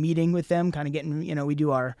yearly meeting with them, kind of getting, we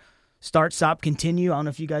do our start, stop, continue. I don't know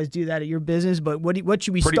if you guys do that at your business, but what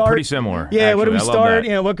should we start? Pretty similar. Yeah, actually. what do we start?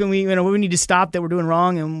 That. What we need to stop that we're doing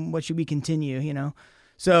wrong, and what should we continue?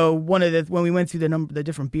 So when we went through the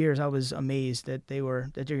different beers, I was amazed that they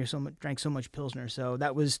drank so much Pilsner. So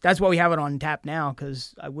that's why we have it on tap now,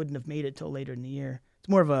 because I wouldn't have made it till later in the year. It's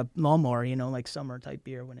more of a lawnmower, like summer type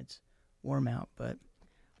beer when it's warm out, but.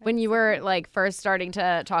 When you were first starting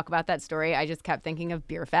to talk about that story, I just kept thinking of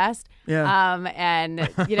Beer Fest. Yeah. And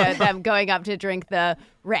them going up to drink the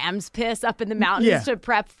ram's piss up in the mountains to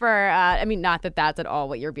prep for. Not that that's at all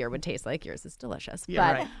what your beer would taste like. Yours is delicious.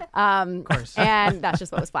 Yeah, but, right. Of course. And that's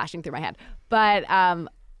just what was flashing through my head. But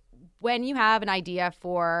when you have an idea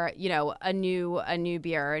for a new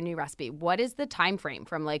beer, a new recipe, what is the time frame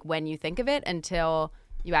from when you think of it until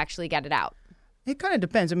you actually get it out? It kind of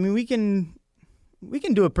depends. We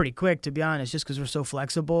can do it pretty quick, to be honest, just because we're so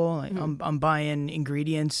flexible. I'm buying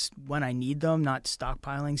ingredients when I need them, not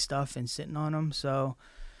stockpiling stuff and sitting on them. So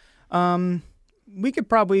we could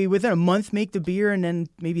probably, within a month, make the beer, and then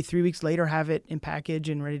maybe 3 weeks later have it in package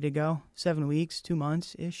and ready to go. 7 weeks, 2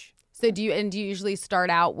 months-ish. So do you usually start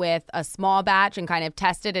out with a small batch and kind of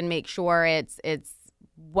test it and make sure it's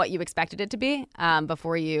what you expected it to be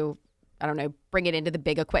before you, I don't know, bring it into the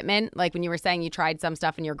big equipment? Like when you were saying you tried some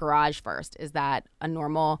stuff in your garage first, is that a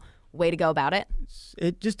normal way to go about it?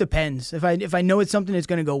 It just depends. If I know it's something that's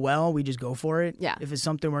going to go well, we just go for it. Yeah. If it's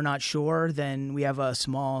something we're not sure, then we have a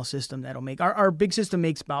small system that'll make. Our big system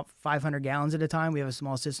makes about 500 gallons at a time. We have a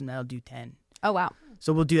small system that'll do 10. Oh, wow.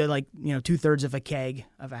 So we'll do it 2/3 of a keg,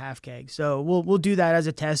 of a half keg. So we'll do that as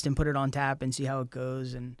a test and put it on tap and see how it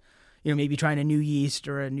goes, and maybe trying a new yeast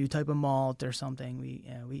or a new type of malt or something.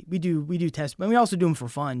 We do tests, but we also do them for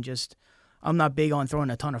fun. Just I'm not big on throwing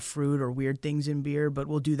a ton of fruit or weird things in beer, but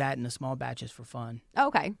we'll do that in the small batches for fun.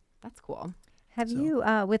 Okay, that's cool. Have you,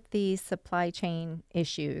 with the supply chain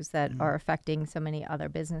issues that are affecting so many other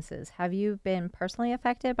businesses, have you been personally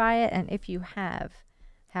affected by it? And if you have,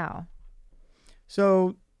 how?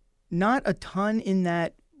 So not a ton in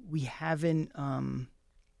that we haven't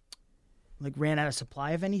ran out of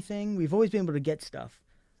supply of anything. We've always been able to get stuff.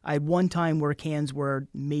 I had one time where cans were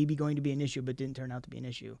maybe going to be an issue, but didn't turn out to be an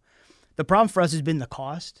issue. The problem for us has been the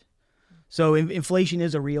cost. So inflation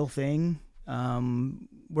is a real thing.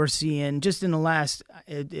 We're seeing just in the last,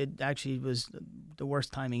 it actually was the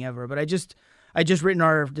worst timing ever. But I just written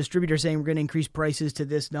our distributor saying we're going to increase prices to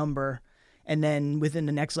this number. And then within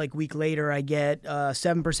the next week later, I get a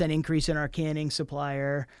 7% increase in our canning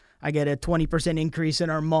supplier. I get a 20% increase in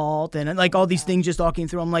our malt, and all these things just all came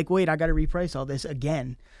through. I'm like, wait, I got to reprice all this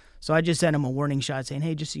again. So I just sent him a warning shot saying,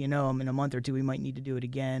 hey, just so you know, in a month or two, we might need to do it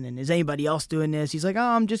again. And is anybody else doing this? He's like,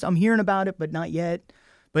 oh, I'm hearing about it, but not yet.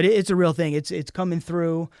 But it's a real thing. It's coming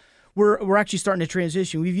through. We're actually starting to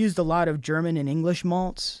transition. We've used a lot of German and English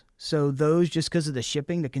malts. So those, just because of the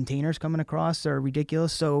shipping, the containers coming across are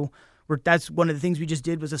ridiculous. So that's one of the things we just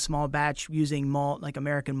did was a small batch using malt, like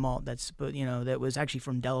American malt. That was actually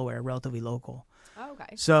from Delaware, relatively local. Oh,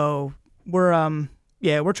 okay. So we're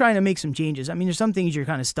trying to make some changes. I mean, there's some things you're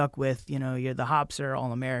kind of stuck with. The hops are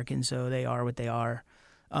all American, so they are what they are.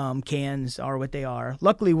 Cans are what they are.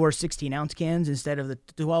 Luckily, we're 16-ounce cans instead of the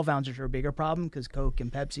 12 ounces are a bigger problem because Coke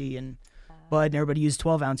and Pepsi and Bud and everybody used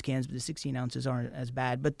 12-ounce cans, but the 16 ounces aren't as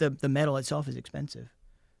bad. But the metal itself is expensive.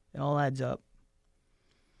 It all adds up.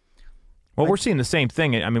 Well, we're seeing the same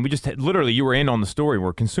thing. I mean, we just literally you were in on the story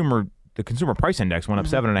where the consumer price index went up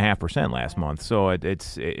 7.5% last month. So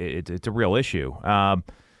it's a real issue.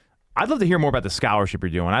 I'd love to hear more about the scholarship you're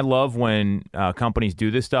doing. I love when companies do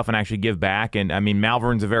this stuff and actually give back. And I mean,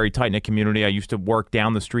 Malvern's a very tight-knit community. I used to work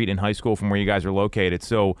down the street in high school from where you guys are located.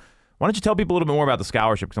 So why don't you tell people a little bit more about the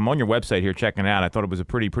scholarship? Because I'm on your website here checking it out. I thought it was a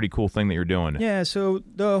pretty cool thing that you're doing. Yeah, so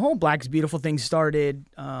the whole Black is Beautiful thing started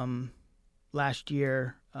last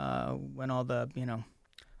year when all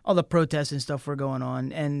the protests and stuff were going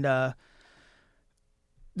on. And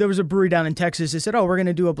there was a brewery down in Texas that said, we're going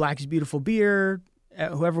to do a Black is Beautiful beer.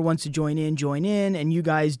 Whoever wants to join in, and you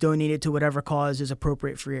guys donate it to whatever cause is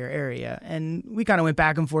appropriate for your area. And we kind of went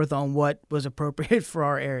back and forth on what was appropriate for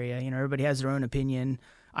our area. Everybody has their own opinion.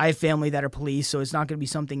 I have family that are police, so it's not going to be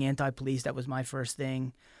something anti-police. That was my first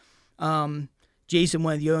thing. Jason,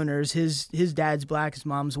 one of the owners, his dad's black, his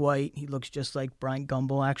mom's white. He looks just like Bryant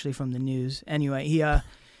Gumbel, actually, from the news. Anyway,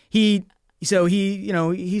 we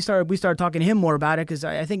started talking to him more about it because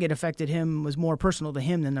I think it affected him, was more personal to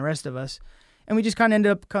him than the rest of us. And we just kind of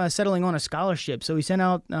ended up settling on a scholarship. So we sent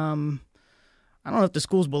out, I don't know if the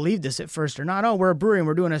schools believed this at first or not. We're a brewery and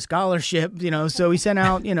we're doing a scholarship, So we sent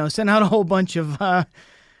out a whole bunch of,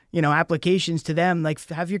 applications to them. Like,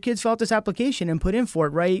 have your kids fill out this application and put in for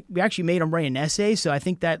it, right? We actually made them write an essay. So I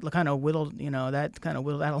think that kind of whittled out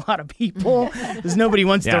a lot of people because nobody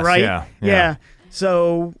wants to write. Yeah.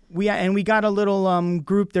 So we got a little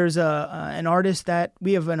group. There's an artist that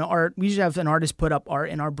we usually have an artist put up art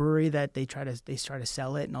in our brewery that they try to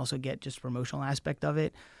sell it and also get just promotional aspect of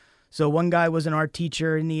it. So one guy was an art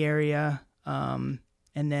teacher in the area, and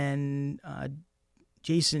then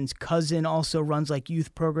Jason's cousin also runs like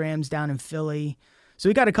youth programs down in Philly. So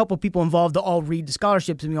we got a couple people involved to all read the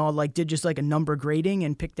scholarships, and we all did just like a number grading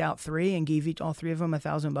and picked out 3 and gave all 3 of them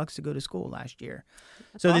 $1,000 to go to school last year.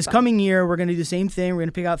 That's awesome. This coming year we're going to do the same thing. We're going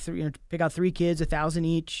to pick out 3 kids, $1,000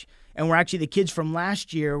 each, and we're actually the kids from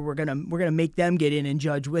last year. We're gonna make them get in and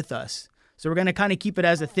judge with us. So we're gonna kind of keep it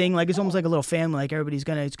as a thing, like it's almost like a little family. Like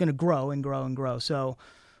it's gonna grow and grow and grow. So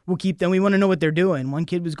we'll keep them. We want to know what they're doing. One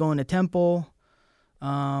kid was going to Temple.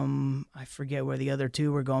 I forget where the other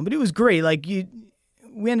 2 were going, but it was great.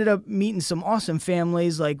 We ended up meeting some awesome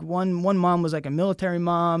families. Like one mom was like a military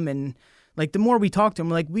mom, and like the more we talked to them,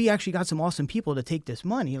 we're like, we actually got some awesome people to take this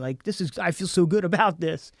money. Like I feel so good about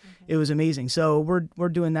this. Mm-hmm. It was amazing. So we're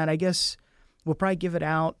doing that. I guess we'll probably give it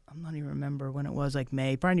out. I'm not even remember when it was, like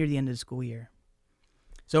May, probably near the end of the school year.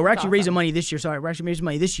 So we're actually raising money this year. Sorry, we're actually raising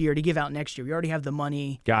money this year to give out next year. We already have the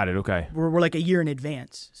money. Got it. Okay. We're like a year in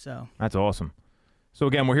advance. So that's awesome. So,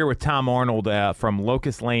 again, we're here with Tom Arnold from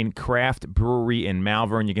Locust Lane Craft Brewery in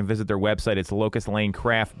Malvern. You can visit their website. It's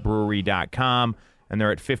locustlanecraftbrewery.com, and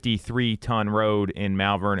they're at 53 Ton Road in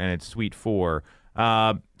Malvern, and it's Suite 4.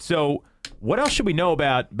 So what else should we know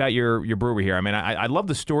about your brewery here? I mean, I love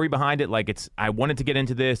the story behind it. Like, I wanted to get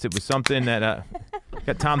into this. It was something that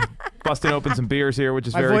got Tom busting open some beers here, which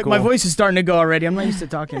is very cool. My voice is starting to go already. I'm not used to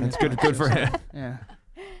talking. It's good for him. Yeah.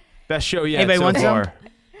 Best show yet so far. Some?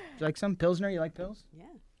 Like some Pilsner? You like Pils? Yeah.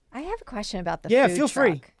 I have a question about the food feel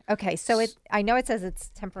truck. Free. Okay, so I know it says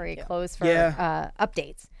it's temporary closed for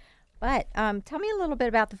updates, but tell me a little bit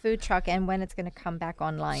about the food truck and when it's going to come back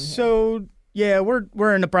online. So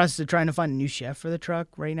we're in the process of trying to find a new chef for the truck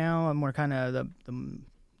right now, and we're kind of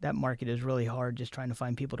that market is really hard, just trying to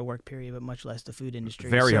find people to work. Period, but much less the food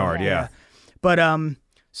industry. Very hard, yeah. But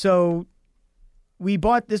so we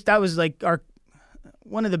bought this. That was like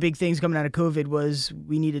one of the big things coming out of COVID was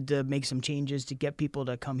we needed to make some changes to get people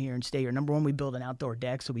to come here and stay here. Number one, we built an outdoor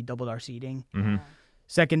deck, so we doubled our seating. Mm-hmm.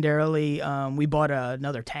 Secondarily, we bought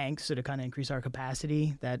another tank, so to kind of increase our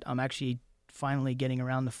capacity that I'm actually finally getting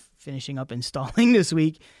around to finishing up installing this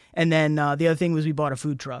week. And then the other thing was we bought a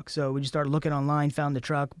food truck. So we just started looking online, found the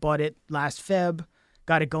truck, bought it last Feb,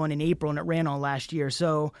 got it going in April, and it ran all last year.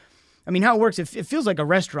 So I mean, how it works, it feels like a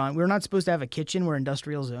restaurant. We're not supposed to have a kitchen. We're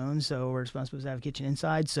industrial zone, so we're not supposed to have a kitchen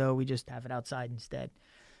inside, so we just have it outside instead.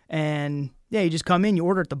 And, you just come in, you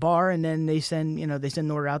order at the bar, and then they send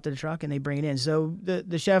the order out to the truck, and they bring it in. So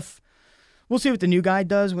the chef we'll see what the new guy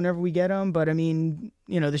does whenever we get him. But I mean,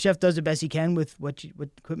 the chef does the best he can with what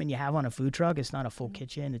equipment you have on a food truck. It's not a full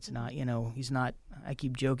kitchen. It's not, he's not. I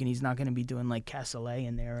keep joking, he's not going to be doing like cassoulet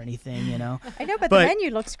in there or anything. I know, but the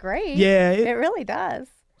menu looks great. Yeah, it really does.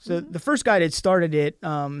 So the first guy that started it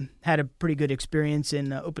had a pretty good experience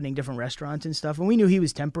in opening different restaurants and stuff, and we knew he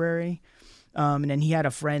was temporary. And then he had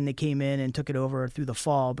a friend that came in and took it over through the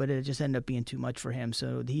fall, but it just ended up being too much for him.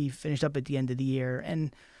 So he finished up at the end of the year.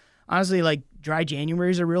 And honestly, like dry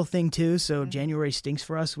January is a real thing too. So January stinks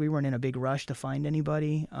for us. We weren't in a big rush to find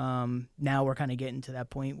anybody. Now we're kind of getting to that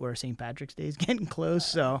point where St. Patrick's Day is getting close.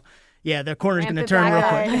 So yeah, the corner's going to turn real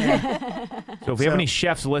quick. Yeah. So if we have any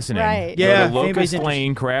chefs listening, right. go to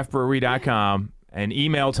LocustLaneCraftBrewery.com and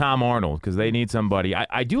email Tom Arnold because they need somebody.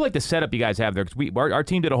 I do like the setup you guys have there because our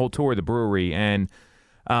team did a whole tour of the brewery, and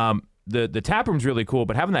the tap room's really cool,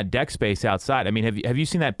 but having that deck space outside, I mean, have you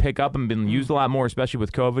seen that pick up and been used a lot more, especially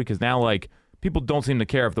with COVID? Because now, like, people don't seem to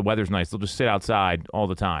care if the weather's nice. They'll just sit outside all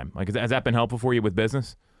the time. Like, has that been helpful for you with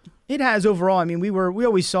business? It has overall. I mean, we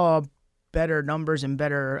always saw better numbers and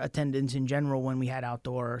better attendance in general when we had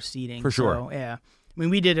outdoor seating. For sure. So, yeah. I mean,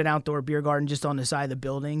 we did an outdoor beer garden just on the side of the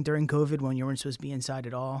building during COVID when you weren't supposed to be inside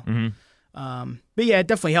at all. Mm-hmm. But yeah, it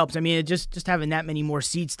definitely helps. I mean, it just having that many more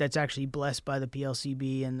seats that's actually blessed by the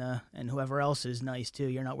PLCB and whoever else is nice too.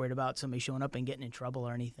 You're not worried about somebody showing up and getting in trouble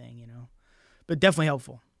or anything, But definitely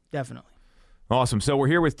helpful. Definitely. Awesome. So we're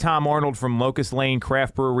here with Tom Arnold from Locust Lane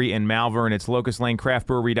Craft Brewery in Malvern. It's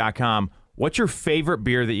LocustLaneCraftBrewery.com. What's your favorite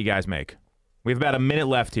beer that you guys make? We have about a minute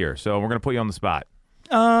left here, so we're going to put you on the spot.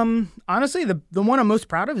 Honestly, the one I'm most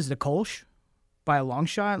proud of is the Kolsch by a long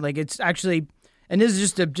shot. Like, it's actually, and this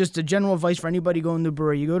is just a general advice for anybody going to a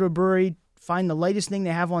brewery. You go to a brewery, find the lightest thing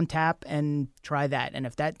they have on tap and try that. And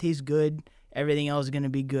if that tastes good, everything else is going to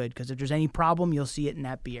be good. Because if there's any problem, you'll see it in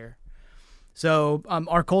that beer. So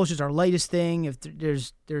our Kolsch is our lightest thing. If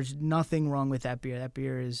there's nothing wrong with that beer. That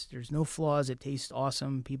beer there's no flaws. It tastes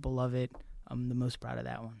awesome. People love it. I'm the most proud of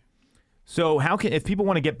that one. So if people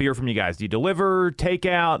want to get beer from you guys, do you deliver, take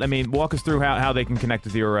out? I mean, walk us through how they can connect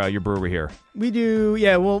with your brewery here. We do,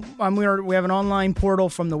 yeah. Well, we have an online portal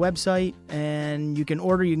from the website, and you can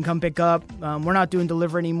order. You can come pick up. We're not doing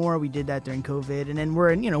delivery anymore. We did that during COVID, and then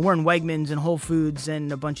we're in Wegmans and Whole Foods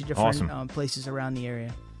and a bunch of different places around the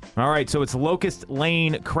area. All right, so it's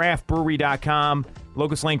LocustLaneCraftBrewery.com.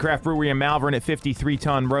 Locust Lane Craft Brewery in Malvern at 53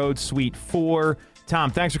 Ton Road, Suite 4.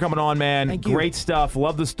 Tom, thanks for coming on, man. Thank you. Great stuff.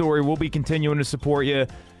 Love the story. We'll be continuing to support you.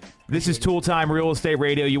 This is Tool Time Real Estate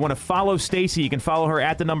Radio. You want to follow Stacy, you can follow her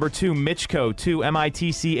at the number 2 Mitchco, 2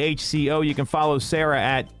 MITCHCO. You can follow Sarah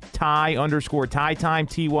at Ty_Time,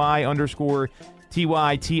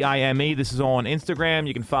 TY_TYTIME. This is all on Instagram.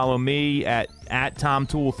 You can follow me at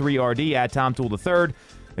TomTool3RD, at TomTool3rd.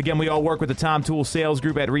 Again, we all work with the Tom Tool Sales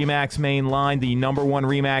Group at RE/MAX Main Line, the number 1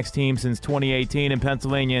 RE/MAX team since 2018 in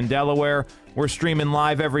Pennsylvania and Delaware. We're streaming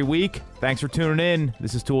live every week. Thanks for tuning in.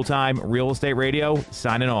 This is Tool Time Real Estate Radio,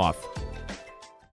 signing off.